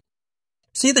rentals.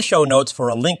 See the show notes for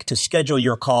a link to schedule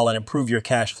your call and improve your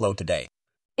cash flow today.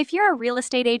 If you're a real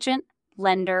estate agent,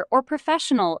 lender, or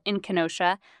professional in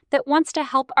Kenosha that wants to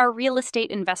help our real estate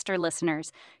investor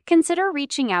listeners, consider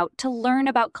reaching out to learn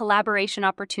about collaboration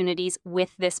opportunities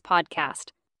with this podcast.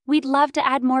 We'd love to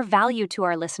add more value to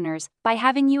our listeners by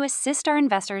having you assist our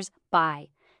investors buy,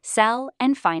 sell,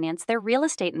 and finance their real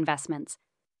estate investments.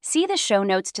 See the show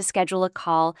notes to schedule a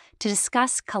call to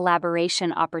discuss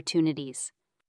collaboration opportunities.